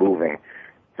body moving,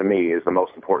 to me, is the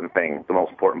most important thing, the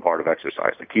most important part of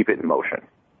exercise, to keep it in motion.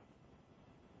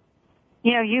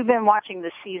 You've been watching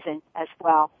the season as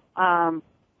well. And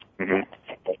it's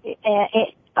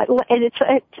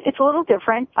a little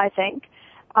different, I think.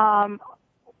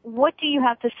 What do you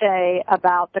have to say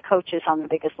about the coaches on The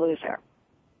Biggest Loser?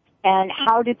 and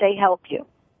how did they help you?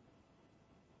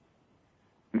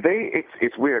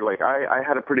 It's weird. Like I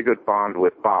had a pretty good bond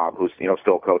with Bob, who's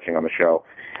still coaching on the show,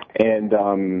 and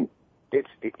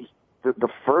the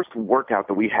first workout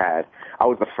that we had, I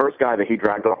was the first guy that he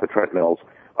dragged off the treadmills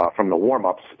from the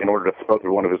warm-ups in order to go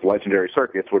through one of his legendary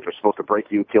circuits, which was supposed to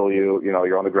break you, kill you.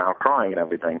 You're on the ground crying and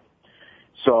everything.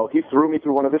 So he threw me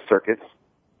through one of his circuits,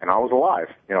 and I was alive.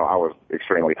 I was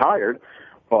extremely tired,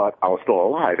 but I was still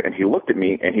alive. And he looked at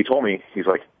me and he told me, he's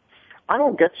like, I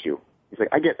don't get you. He's like,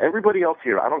 I get everybody else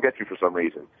here. I don't get you for some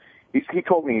reason. He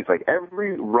told me, he's like,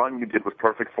 every run you did was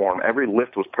perfect form. Every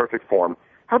lift was perfect form.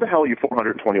 How the hell are you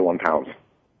 421 pounds?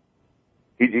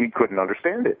 He couldn't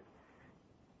understand it.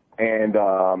 And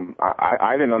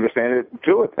I didn't understand it,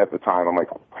 too, at the time. I'm like,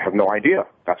 I have no idea.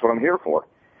 That's what I'm here for.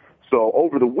 So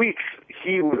over the weeks,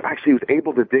 he was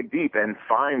able to dig deep and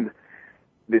find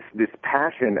this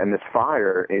passion and this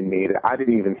fire in me that I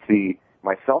didn't even see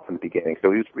myself in the beginning.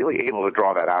 So he was really able to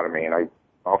draw that out of me, and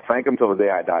I'll thank him till the day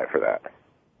I die for that.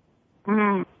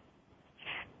 And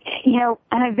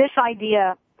this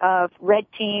idea of red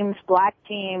teams, black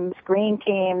teams, green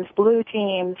teams, blue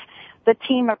teams, the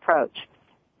team approach.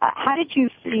 How did you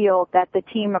feel that the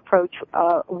team approach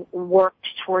worked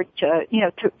toward to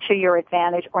your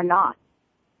advantage or not?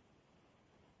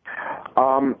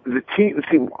 The team.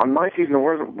 See, on my season,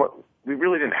 we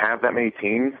really didn't have that many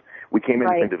teams. We came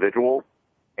in as individuals,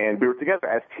 and we were together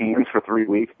as teams for 3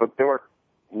 weeks, but they were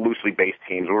loosely based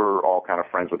teams. We were all kind of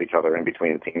friends with each other in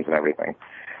between the teams and everything.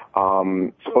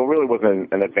 So it really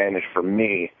wasn't an advantage for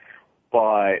me.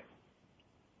 But,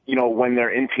 when they're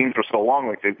in teams for so long,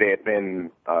 like they had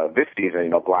been this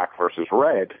season, black versus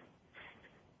red,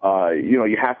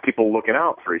 you have people looking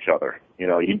out for each other. You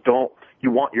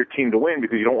want your team to win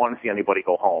because you don't want to see anybody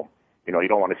go home. You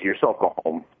don't want to see yourself go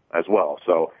home as well.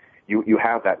 So you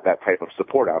have that type of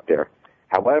support out there.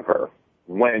 However,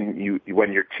 when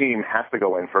your team has to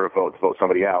go in for a vote to vote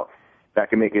somebody out, that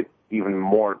can make it even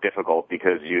more difficult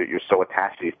because you're so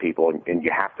attached to these people, and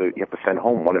you have to send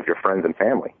home one of your friends and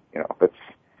family.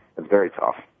 It's very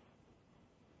tough.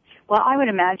 Well, I would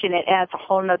imagine it adds a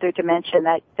whole other dimension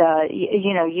that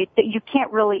you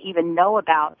can't really even know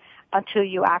about until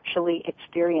you actually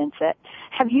experience it.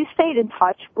 Have you stayed in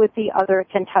touch with the other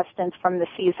contestants from the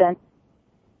season?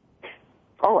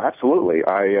 Oh, absolutely.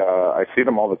 I see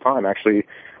them all the time. Actually,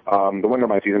 the winner of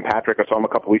my season, Patrick, I saw him a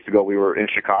couple weeks ago. We were in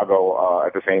Chicago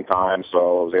at the same time, so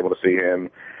I was able to see him.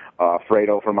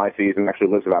 Fredo from my season actually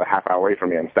lives about a half hour away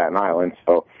from me in Staten Island,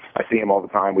 so I see him all the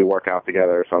time. We work out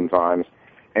together sometimes.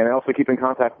 And I also keep in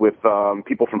contact with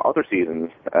people from other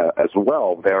seasons as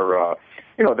well. They're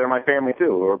my family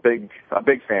too. We're a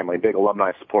big family, big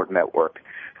alumni support network.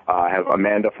 I have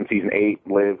Amanda from season 8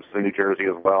 lives in New Jersey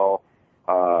as well.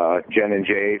 Jen and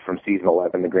Jay from season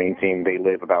 11, the green team, they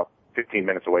live about 15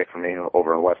 minutes away from me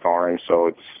over in West Orange.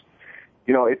 So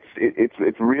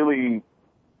it's really,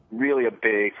 really a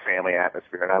big family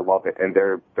atmosphere, and I love it. And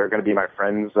they're going to be my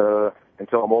friends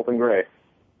until I'm old and gray.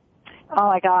 Oh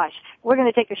my gosh. We're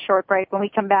going to take a short break. When we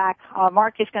come back,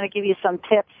 Mark is going to give you some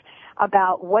tips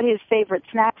about what his favorite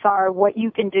snacks are, what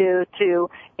you can do to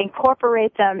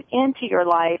incorporate them into your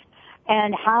life,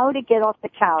 and how to get off the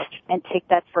couch and take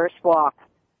that first walk.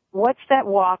 What's that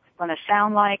walk going to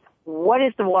sound like? What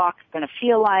is the walk going to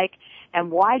feel like?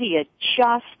 And why do you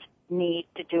just need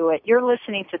to do it? You're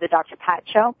listening to the Dr. Pat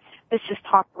Show. This is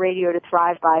Talk Radio to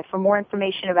Thrive By. For more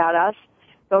information about us,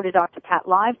 go to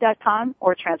drpatlive.com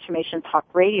or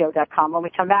transformationtalkradio.com. When we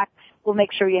come back, we'll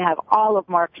make sure you have all of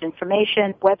Mark's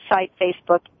information, website,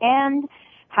 Facebook, and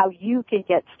how you can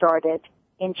get started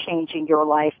in changing your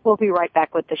life. We'll be right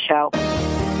back with the show.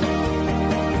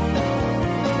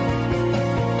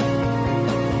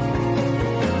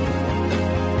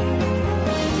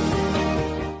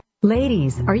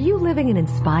 Ladies, are you living an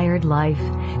inspired life?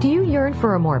 Do you yearn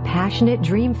for a more passionate,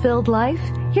 dream-filled life?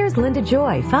 Here's Linda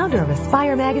Joy, founder of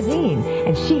Aspire Magazine,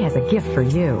 and she has a gift for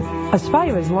you.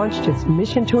 Aspire has launched its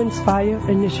Mission to Inspire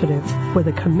initiative with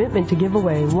a commitment to give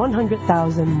away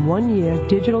 100,000 one-year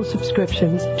digital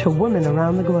subscriptions to women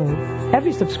around the globe.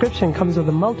 Every subscription comes with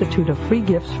a multitude of free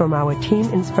gifts from our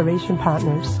team inspiration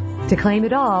partners. To claim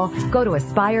it all, go to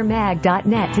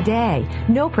aspiremag.net today.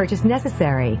 No purchase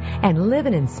necessary, and live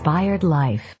an inspired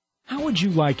life. How would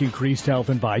you like increased health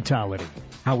and vitality?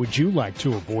 How would you like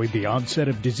to avoid the onset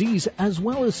of disease as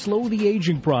well as slow the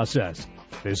aging process?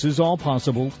 This is all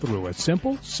possible through a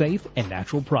simple, safe, and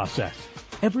natural process.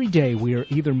 Every day we are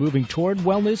either moving toward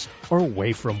wellness or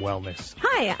away from wellness.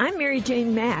 Hi, I'm Mary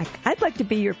Jane Mack. I'd like to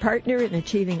be your partner in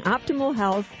achieving optimal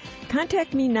health.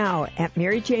 Contact me now at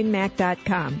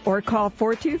maryjanemack.com or call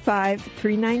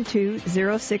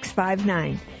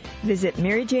 425-392-0659. Visit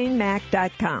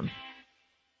MaryJaneMack.com.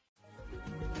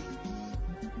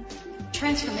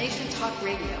 Transformation Talk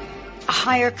Radio, a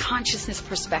higher consciousness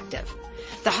perspective.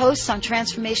 The hosts on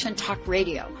Transformation Talk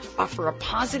Radio offer a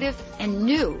positive and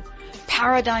new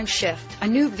paradigm shift, a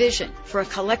new vision for a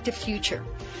collective future.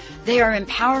 They are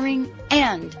empowering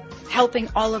and helping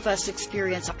all of us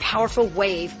experience a powerful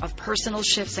wave of personal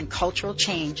shifts and cultural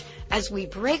change as we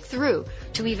break through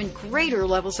to even greater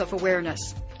levels of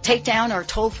awareness. Take down our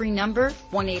toll-free number,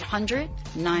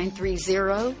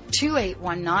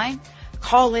 1-800-930-2819.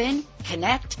 Call in,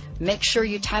 connect, make sure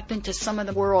you tap into some of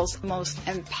the world's most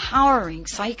empowering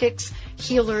psychics,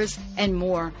 healers, and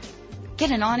more. Get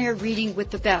an on-air reading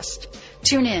with the best.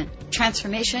 Tune in,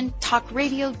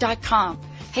 transformationtalkradio.com.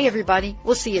 Hey everybody,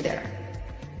 we'll see you there.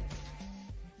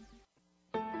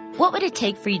 What would it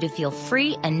take for you to feel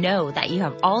free and know that you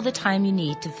have all the time you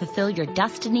need to fulfill your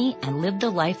destiny and live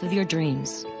the life of your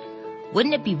dreams?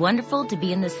 Wouldn't it be wonderful to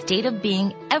be in this state of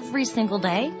being every single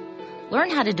day? Learn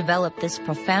how to develop this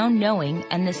profound knowing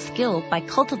and this skill by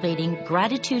cultivating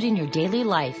gratitude in your daily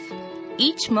life.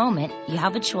 Each moment, you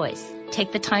have a choice.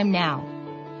 Take the time now,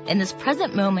 in this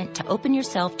present moment, to open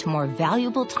yourself to more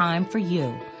valuable time for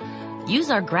you. Use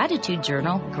our gratitude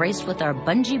journal, graced with our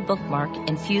bungee bookmark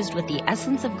infused with the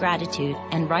essence of gratitude,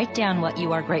 and write down what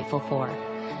you are grateful for.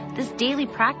 This daily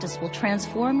practice will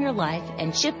transform your life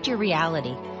and shift your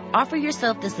reality. Offer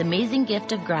yourself this amazing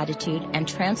gift of gratitude and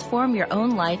transform your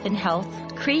own life in health,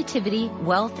 creativity,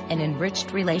 wealth, and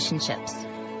enriched relationships.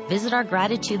 Visit our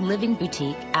Gratitude Living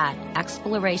Boutique at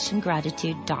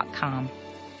explorationgratitude.com.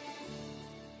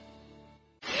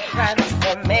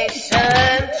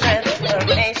 Transformation,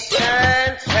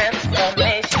 transformation,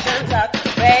 transformation talk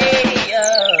radio.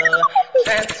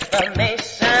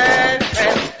 Transformation,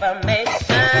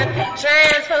 transformation,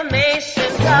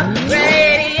 transformation talk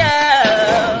radio.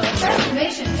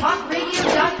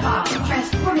 TransformationTalkRadio.com.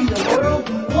 Transforming the world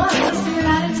one listener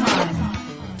at a time.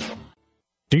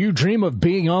 Do you dream of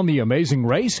being on The Amazing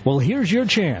Race? Well, here's your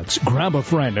chance. Grab a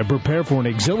friend and prepare for an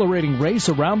exhilarating race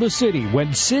around the city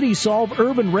when City Solve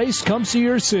Urban Race comes to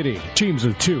your city. Teams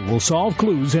of 2 will solve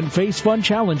clues and face fun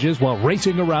challenges while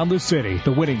racing around the city.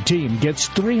 The winning team gets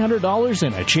 $300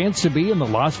 and a chance to be in the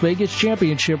Las Vegas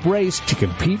Championship race to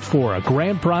compete for a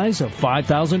grand prize of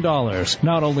 $5,000.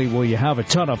 Not only will you have a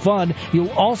ton of fun,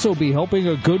 you'll also be helping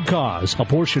a good cause. A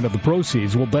portion of the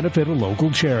proceeds will benefit a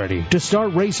local charity. To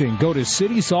start racing, go to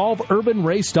CitySolveUrbanRace.com.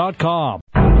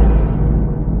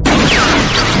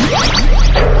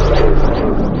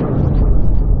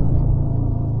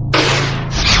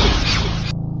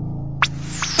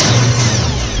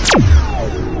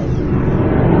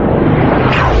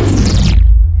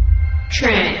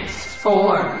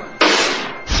 Transform.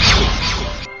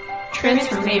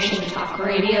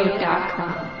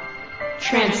 TransformationTalkRadio.com.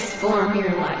 Transform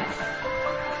your life.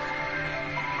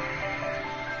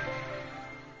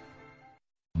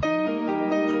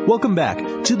 Welcome back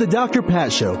to the Dr.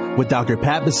 Pat Show with Dr.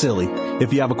 Pat Basili.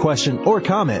 If you have a question or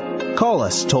comment, call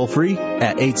us toll-free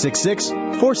at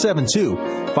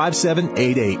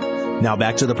 866-472-5788. Now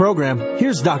back to the program.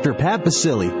 Here's Dr. Pat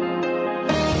Basili.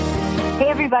 Hey,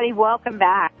 everybody. Welcome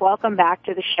back. Welcome back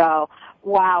to the show.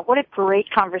 Wow, what a great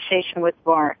conversation with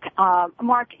Mark.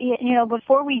 Mark,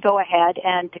 before we go ahead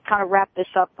and to kind of wrap this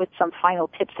up with some final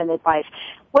tips and advice,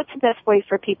 what's the best way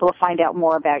for people to find out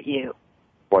more about you?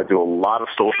 Well, I do a lot of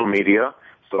social media,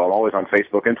 so I'm always on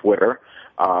Facebook and Twitter.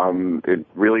 It's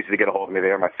really easy to get a hold of me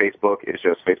there. My Facebook is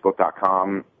just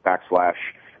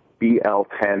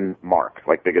facebook.com/BL10Mark,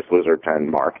 like Biggest Lizard 10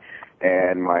 Mark.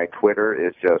 And my Twitter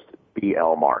is just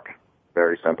BLMark.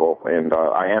 Very simple. And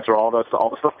I answer all the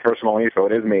stuff personally, so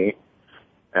it is me.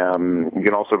 You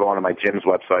can also go onto my gym's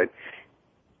website,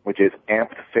 which is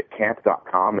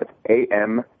ampedfitcamp.com. It's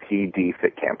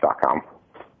ampdfitcamp.com.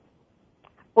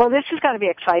 Well, this is going to be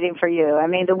exciting for you. I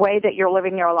mean, the way that you're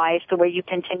living your life, the way you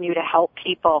continue to help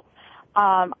people.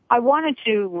 I wanted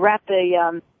to wrap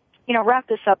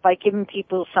this up by giving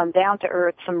people some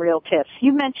down-to-earth, some real tips.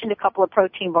 You mentioned a couple of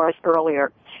protein bars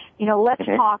earlier. Let's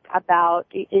talk about,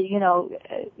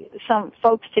 some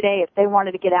folks today, if they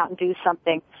wanted to get out and do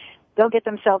something, they'll get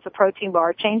themselves a protein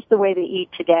bar, change the way they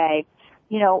eat today.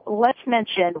 Let's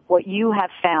mention what you have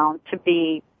found to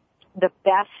be the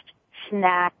best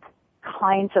snack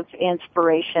kinds of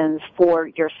inspirations for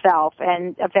yourself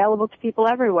and available to people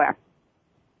everywhere.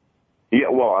 Yeah,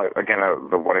 well, again,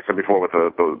 what I said before with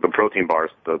the protein bars,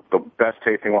 the best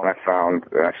tasting one I found,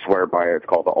 and I swear by it, it's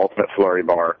called the Ultimate Flurry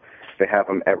Bar. They have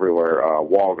them everywhere,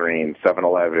 Walgreens,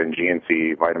 7-Eleven,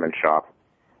 GNC, Vitamin Shop.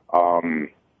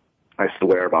 I I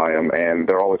swear by them, and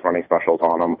they're always running specials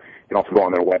on them. You can also go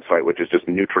on their website, which is just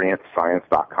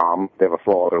nutrientscience.com. They have a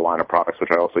full other line of products,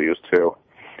 which I also use too.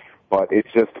 But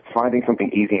it's just finding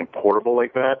something easy and portable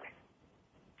like that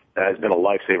has been a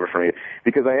lifesaver for me,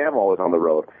 because I am always on the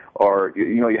road. Or,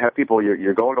 you have people,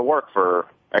 you're going to work for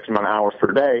X amount of hours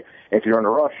per day. If you're in a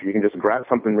rush, you can just grab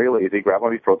something really easy, grab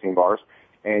one of these protein bars,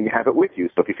 and you have it with you.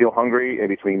 So if you feel hungry in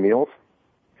between meals,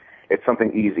 it's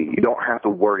something easy. You don't have to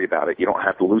worry about it. You don't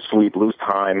have to lose sleep, lose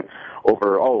time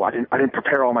over, I didn't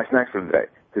prepare all my snacks for the day,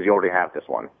 because you already have this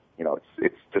one.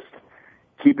 It's just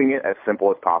keeping it as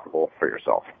simple as possible for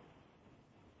yourself.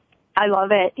 I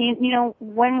love it.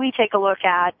 When we take a look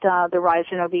at the rise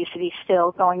in obesity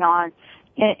still going on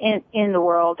in the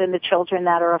world and the children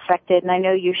that are affected, and I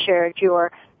know you shared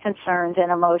your concerns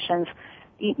and emotions,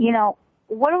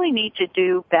 what do we need to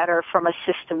do better from a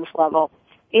systems level?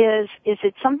 Is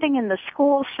it something in the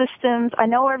school systems? I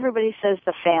know everybody says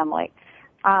the family,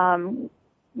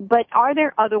 but are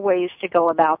there other ways to go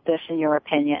about this, in your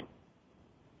opinion?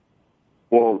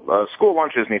 Well, school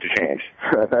lunches need to change.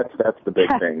 That's the big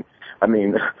thing. I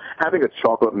mean, having a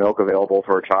chocolate milk available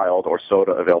for a child or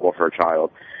soda available for a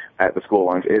child at the school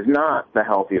lunch is not the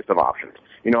healthiest of options.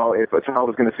 If a child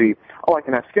is going to see, I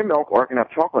can have skim milk or I can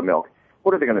have chocolate milk,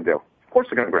 what are they going to do? Of course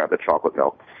they're going to grab the chocolate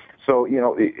milk. So,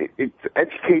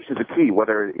 education is the key,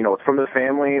 whether, it's from the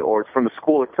family or it's from the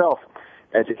school itself.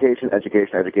 Education.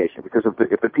 Because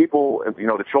if the people,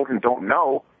 the children don't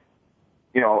know,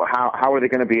 how are they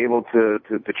going to be able to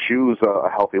choose a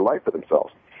healthy life for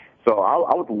themselves? So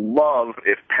I would love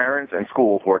if parents and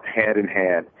schools worked hand in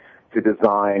hand to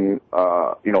design,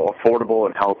 affordable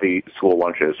and healthy school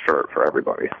lunches for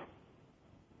everybody.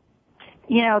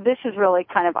 This is really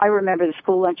I remember the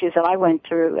school lunches that I went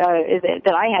through,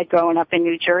 that I had growing up in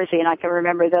New Jersey, and I can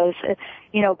remember those,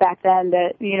 back then,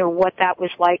 what that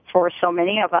was like for so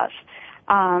many of us.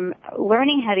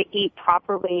 Learning how to eat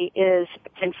properly is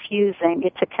confusing.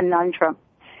 It's a conundrum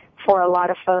for a lot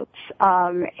of folks.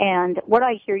 And what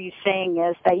I hear you saying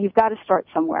is that you've got to start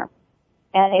somewhere.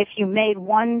 And if you made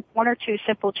one or two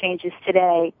simple changes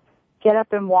today, get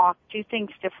up and walk, do things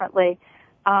differently,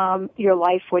 your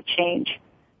life would change.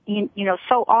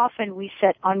 So often we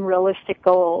set unrealistic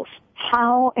goals.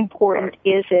 How important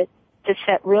is it to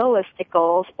set realistic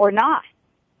goals or not?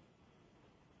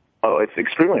 Oh, it's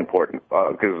extremely important,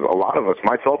 because a lot of us,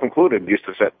 myself included, used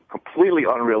to set completely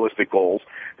unrealistic goals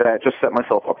that just set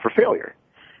myself up for failure.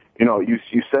 You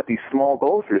set these small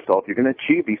goals for yourself, you're going to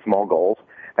achieve these small goals,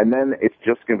 and then it's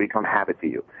just going to become habit to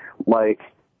you. Like,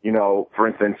 for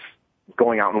instance,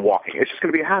 going out and walking. It's just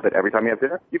going to be a habit. Every time you have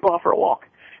dinner, you go out for a walk.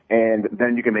 And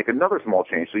then you can make another small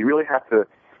change. So you really have to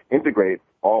integrate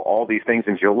all these things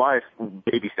into your life,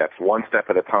 baby steps, one step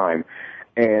at a time.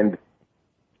 And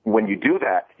when you do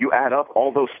that, you add up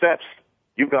all those steps,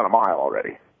 you've got a mile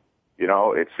already.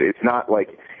 It's not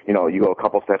like, you go a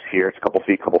couple steps here, it's a couple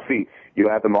feet. You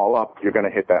add them all up, you're going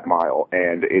to hit that mile,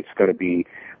 and it's going to be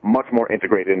much more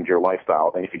integrated into your lifestyle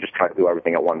than if you just try to do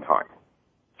everything at one time.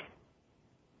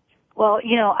 Well,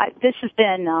 this has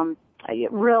been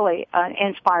really an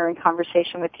inspiring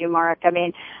conversation with you, Mark. I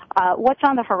mean, what's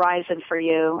on the horizon for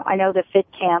you? I know the Fit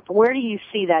Camp. Where do you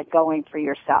see that going for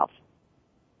yourself?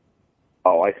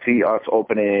 Oh, I see us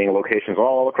opening locations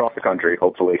all across the country,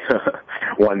 hopefully,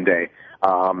 one day.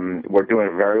 We're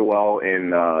doing very well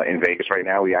in Vegas right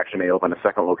now. We actually may open a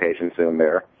second location soon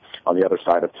there on the other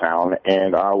side of town.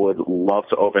 And I would love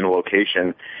to open a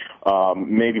location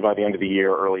maybe by the end of the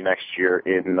year, early next year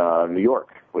in New York,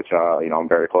 which, I'm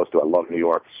very close to. I love New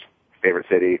York. Favorite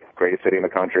city, greatest city in the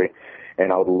country.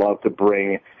 And I would love to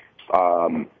bring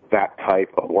that type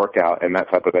of workout and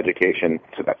that type of education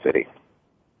to that city.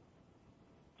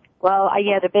 Well,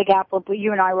 the Big Apple,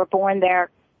 you and I were born there.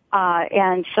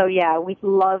 And so, we'd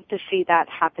love to see that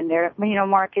happen there.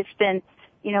 Mark, it's been,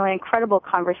 an incredible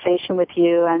conversation with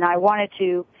you. And I wanted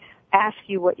to ask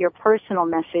you what your personal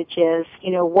message is.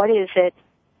 What is it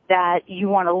that you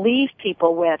want to leave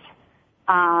people with?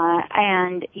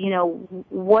 And,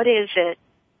 what is it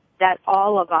that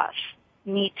all of us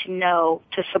need to know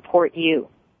to support you?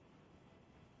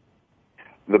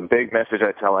 The big message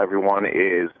I tell everyone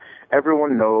is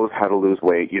everyone knows how to lose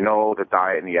weight. You know the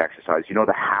diet and the exercise. You know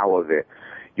the how of it.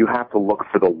 You have to look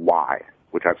for the why,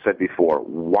 which I've said before.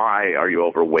 Why are you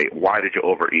overweight? Why did you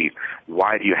overeat?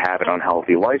 Why do you have an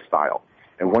unhealthy lifestyle?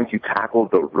 And once you tackle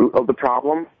the root of the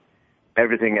problem,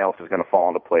 everything else is going to fall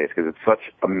into place, because it's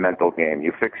such a mental game.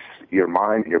 You fix your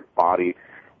mind, your body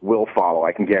will follow.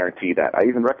 I can guarantee that. I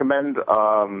even recommend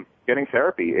getting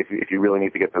therapy if you really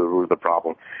need to get to the root of the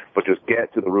problem. But just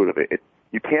get to the root of it.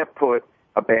 You can't put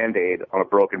a Band-Aid on a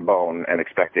broken bone and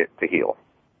expect it to heal.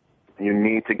 you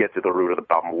need to get to the root of the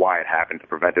problem, why it happened, to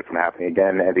prevent it from happening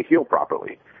again and to heal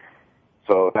properly.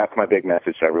 So that's my big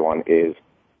message to everyone is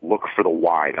look for the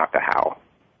why, not the how.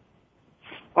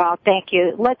 Well, thank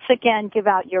you. Let's again give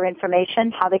out your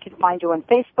information, how they can find you on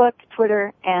Facebook,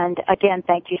 Twitter, and again,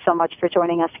 thank you so much for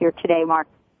joining us here today, Mark.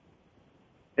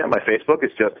 Yeah, my Facebook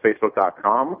is just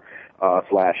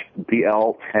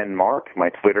facebook.com/BL10Mark. My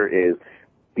Twitter is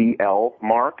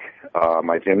BLMark.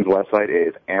 My gym's website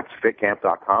is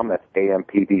ampsfitcamp.com. That's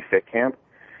AMPDFitCamp.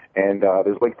 And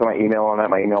there's links to my email on that.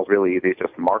 My email's really easy. It's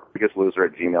just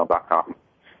markbiggestloser@gmail.com.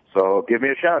 So give me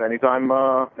a shout anytime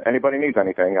anybody needs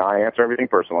anything. I answer everything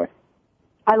personally.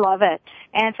 I love it.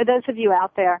 And for those of you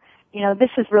out there,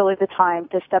 this is really the time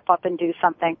to step up and do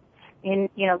something.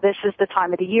 This is the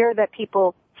time of the year that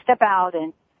people step out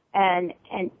and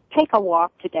take a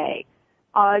walk today.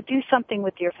 Do something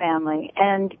with your family.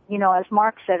 And, as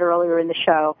Mark said earlier in the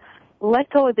show, let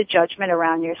go of the judgment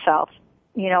around yourself.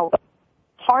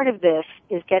 Part of this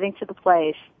is getting to the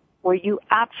place where you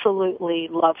absolutely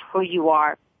love who you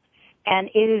are. And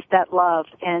it is that love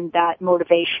and that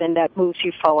motivation that moves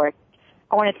you forward.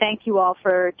 I want to thank you all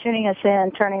for tuning us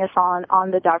in, turning us on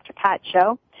the Dr. Pat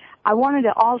Show. I wanted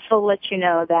to also let you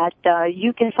know that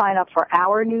you can sign up for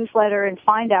our newsletter and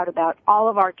find out about all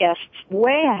of our guests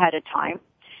way ahead of time,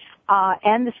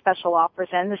 and the special offers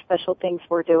and the special things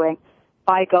we're doing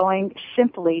by going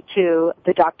simply to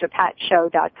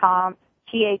thedrpatshow.com,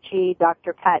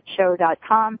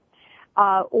 THE-drpatshow.com,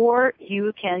 or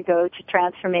you can go to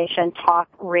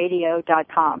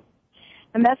transformationtalkradio.com.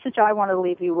 The message I want to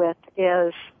leave you with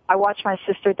is I watched my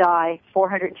sister die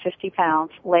 450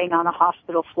 pounds laying on a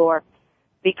hospital floor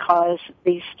because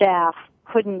the staff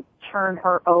couldn't turn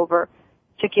her over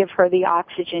to give her the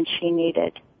oxygen she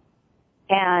needed.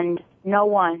 And no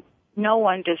one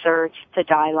deserves to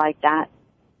die like that.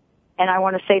 And I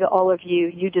want to say to all of you,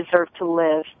 you deserve to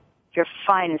live your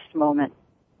finest moment.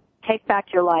 Take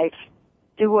back your life.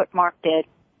 Do what Mark did.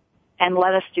 And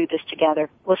let us do this together.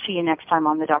 We'll see you next time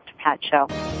on the Dr. Pat Show.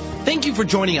 Thank you for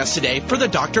joining us today for the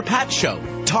Dr. Pat Show.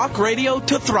 Talk radio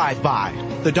to thrive by.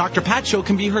 The Dr. Pat Show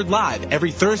can be heard live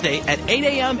every Thursday at 8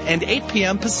 a.m. and 8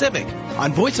 p.m. Pacific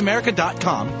on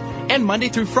VoiceAmerica.com and Monday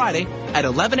through Friday at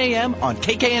 11 a.m. on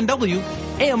KKNW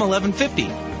AM 1150.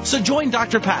 So join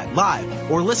Dr. Pat live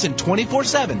or listen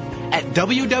 24/7 at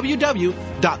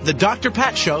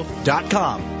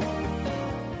www.thedrpatshow.com.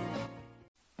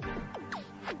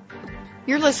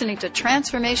 You're listening to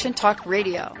Transformation Talk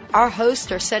Radio. Our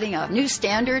hosts are setting a new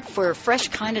standard for a fresh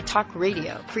kind of talk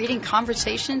radio, creating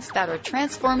conversations that are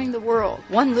transforming the world,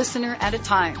 one listener at a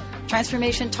time.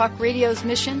 Transformation Talk Radio's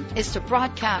mission is to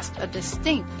broadcast a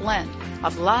distinct blend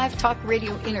of live talk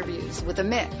radio interviews with a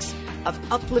mix of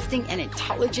uplifting and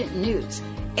intelligent news,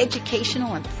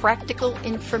 educational and practical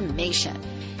information.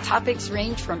 Topics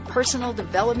range from personal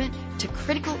development to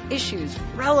critical issues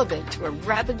relevant to a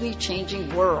rapidly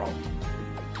changing world.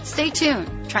 Stay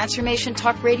tuned. Transformation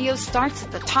Talk Radio starts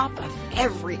at the top of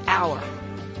every hour.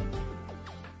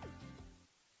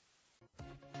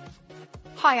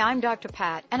 Hi, I'm Dr.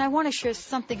 Pat, and I want to share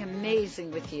something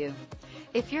amazing with you.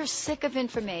 If you're sick of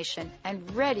information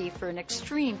and ready for an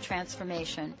extreme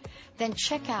transformation, then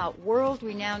check out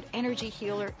world-renowned energy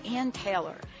healer Ann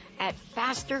Taylor at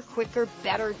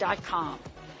fasterquickerbetter.com.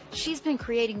 She's been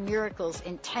creating miracles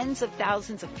in tens of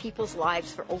thousands of people's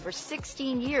lives for over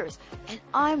 16 years, and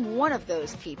I'm one of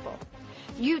those people.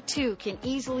 You too can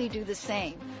easily do the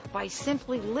same by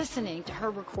simply listening to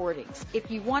her recordings. If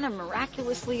you want to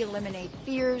miraculously eliminate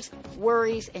fears,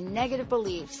 worries, and negative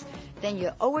beliefs, then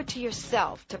you owe it to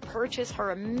yourself to purchase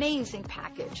her amazing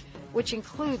package, which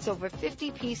includes over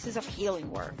 50 pieces of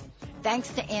healing work. Thanks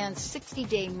to Ann's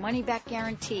 60-day money-back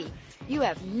guarantee, you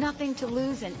have nothing to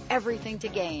lose and everything to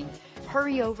gain.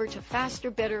 Hurry over to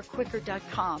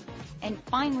fasterbetterquicker.com and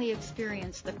finally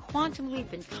experience the quantum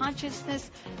leap in consciousness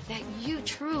that you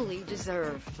truly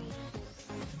deserve.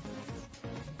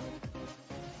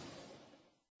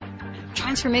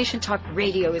 Transformation Talk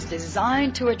Radio is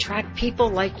designed to attract people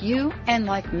like you and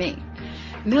like me.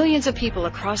 Millions of people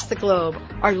across the globe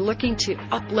are looking to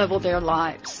up-level their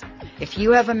lives. If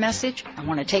you have a message and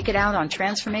want to take it out on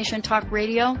Transformation Talk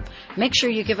Radio, make sure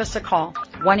you give us a call,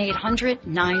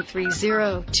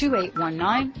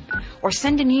 1-800-930-2819, or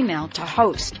send an email to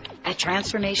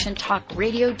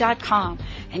host@transformationtalkradio.com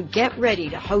and get ready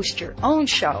to host your own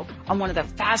show on one of the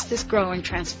fastest growing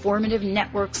transformative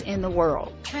networks in the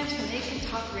world. Transformation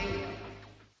Talk Radio.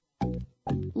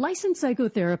 Licensed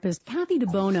psychotherapist Kathy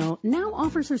DeBono now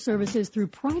offers her services through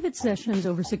private sessions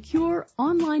over secure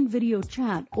online video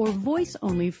chat or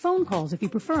voice-only phone calls if you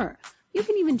prefer. You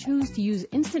can even choose to use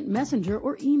instant messenger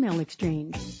or email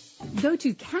exchange. Go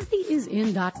to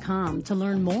KathyIsIn.com to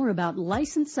learn more about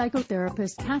licensed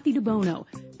psychotherapist Kathy DeBono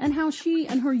and how she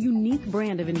and her unique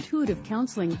brand of intuitive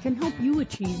counseling can help you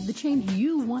achieve the change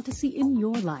you want to see in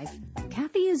your life.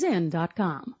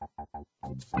 KathyIsIn.com.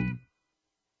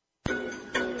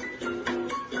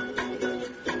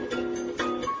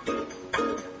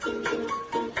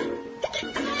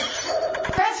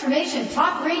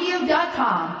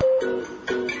 TransformationTalkRadio.com.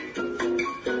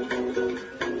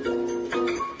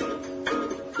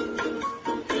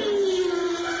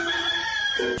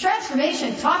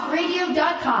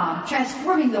 TransformationTalkRadio.com.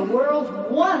 Transforming the world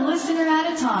one listener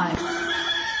at a time.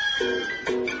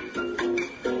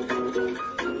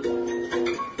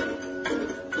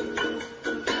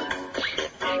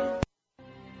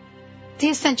 The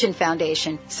Ascension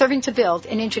Foundation, serving to build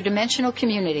an interdimensional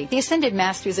community. The Ascended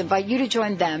Masters invite you to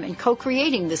join them in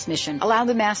co-creating this mission. Allow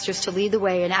the Masters to lead the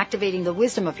way in activating the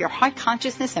wisdom of your high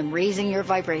consciousness and raising your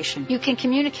vibration. You can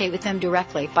communicate with them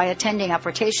directly by attending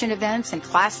apportation events and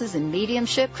classes in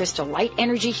mediumship, crystal light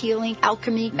energy healing,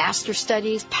 alchemy, master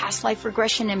studies, past life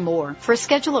regression, and more. For a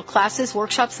schedule of classes,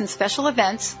 workshops, and special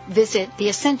events, visit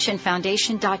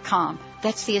theascensionfoundation.com.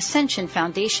 That's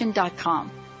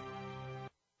theascensionfoundation.com.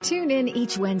 Tune in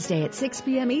each Wednesday at 6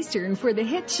 p.m. Eastern for the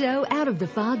hit show Out of the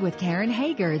Fog with Karen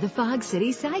Hager, the Fog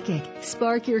City Psychic.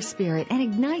 Spark your spirit and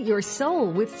ignite your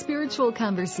soul with spiritual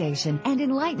conversation and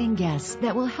enlightening guests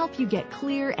that will help you get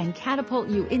clear and catapult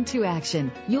you into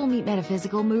action. You'll meet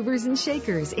metaphysical movers and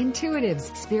shakers,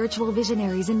 intuitives, spiritual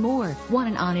visionaries, and more. Want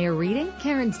an on-air reading?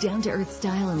 Karen's down-to-earth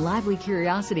style and lively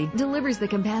curiosity delivers the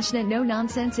compassionate,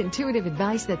 no-nonsense, intuitive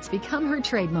advice that's become her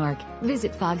trademark.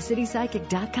 Visit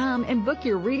fogcitypsychic.com and book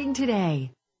your reading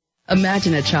today.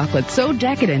 Imagine a chocolate so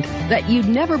decadent that you'd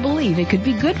never believe it could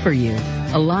be good for you.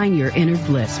 Align your inner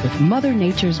bliss with Mother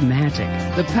Nature's magic.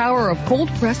 The power of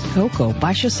cold-pressed cocoa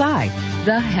by Shasai,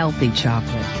 the healthy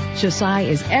chocolate. Shasai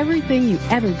is everything you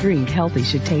ever dreamed healthy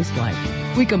should taste like.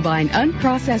 We combine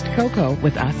unprocessed cocoa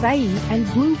with acai and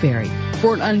blueberry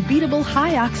for an unbeatable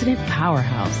high-oxidant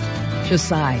powerhouse.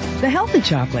 Shasai, the healthy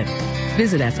chocolate.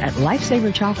 Visit us at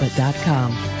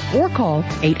lifesaverchocolate.com or call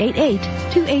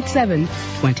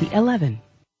 888-287-2011.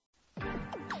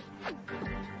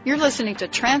 You're listening to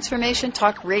Transformation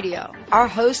Talk Radio. Our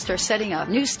hosts are setting a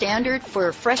new standard for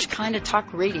a fresh kind of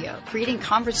talk radio, creating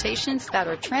conversations that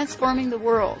are transforming the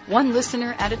world, one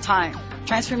listener at a time.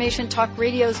 Transformation Talk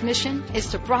Radio's mission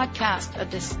is to broadcast a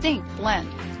distinct blend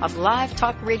of live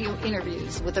talk radio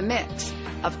interviews with a mix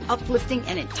of uplifting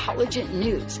and intelligent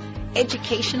news,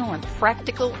 educational and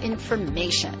practical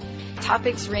information.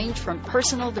 Topics range from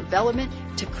personal development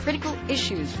to critical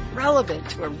issues relevant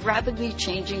to a rapidly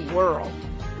changing world.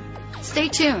 Stay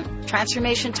tuned.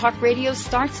 Transformation Talk Radio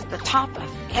starts at the top of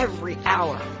every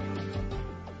hour.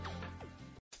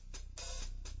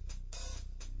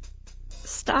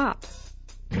 Stop.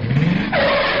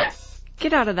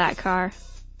 Get out of that car.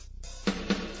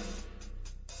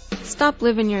 Stop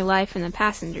living your life in the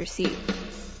passenger seat.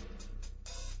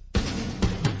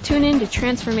 Tune in to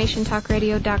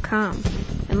TransformationTalkRadio.com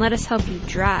and let us help you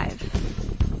drive.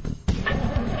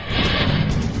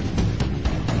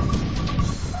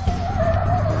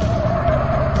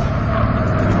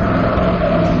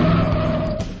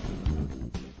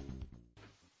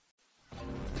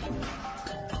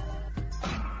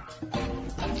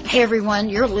 Hey everyone,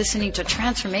 you're listening to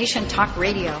Transformation Talk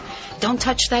Radio. Don't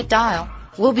touch that dial.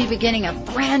 We'll be beginning a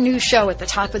brand new show at the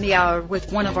top of the hour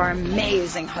with one of our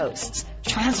amazing hosts.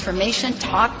 Transformation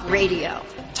Talk Radio.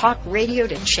 Talk radio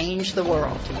to change the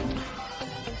world.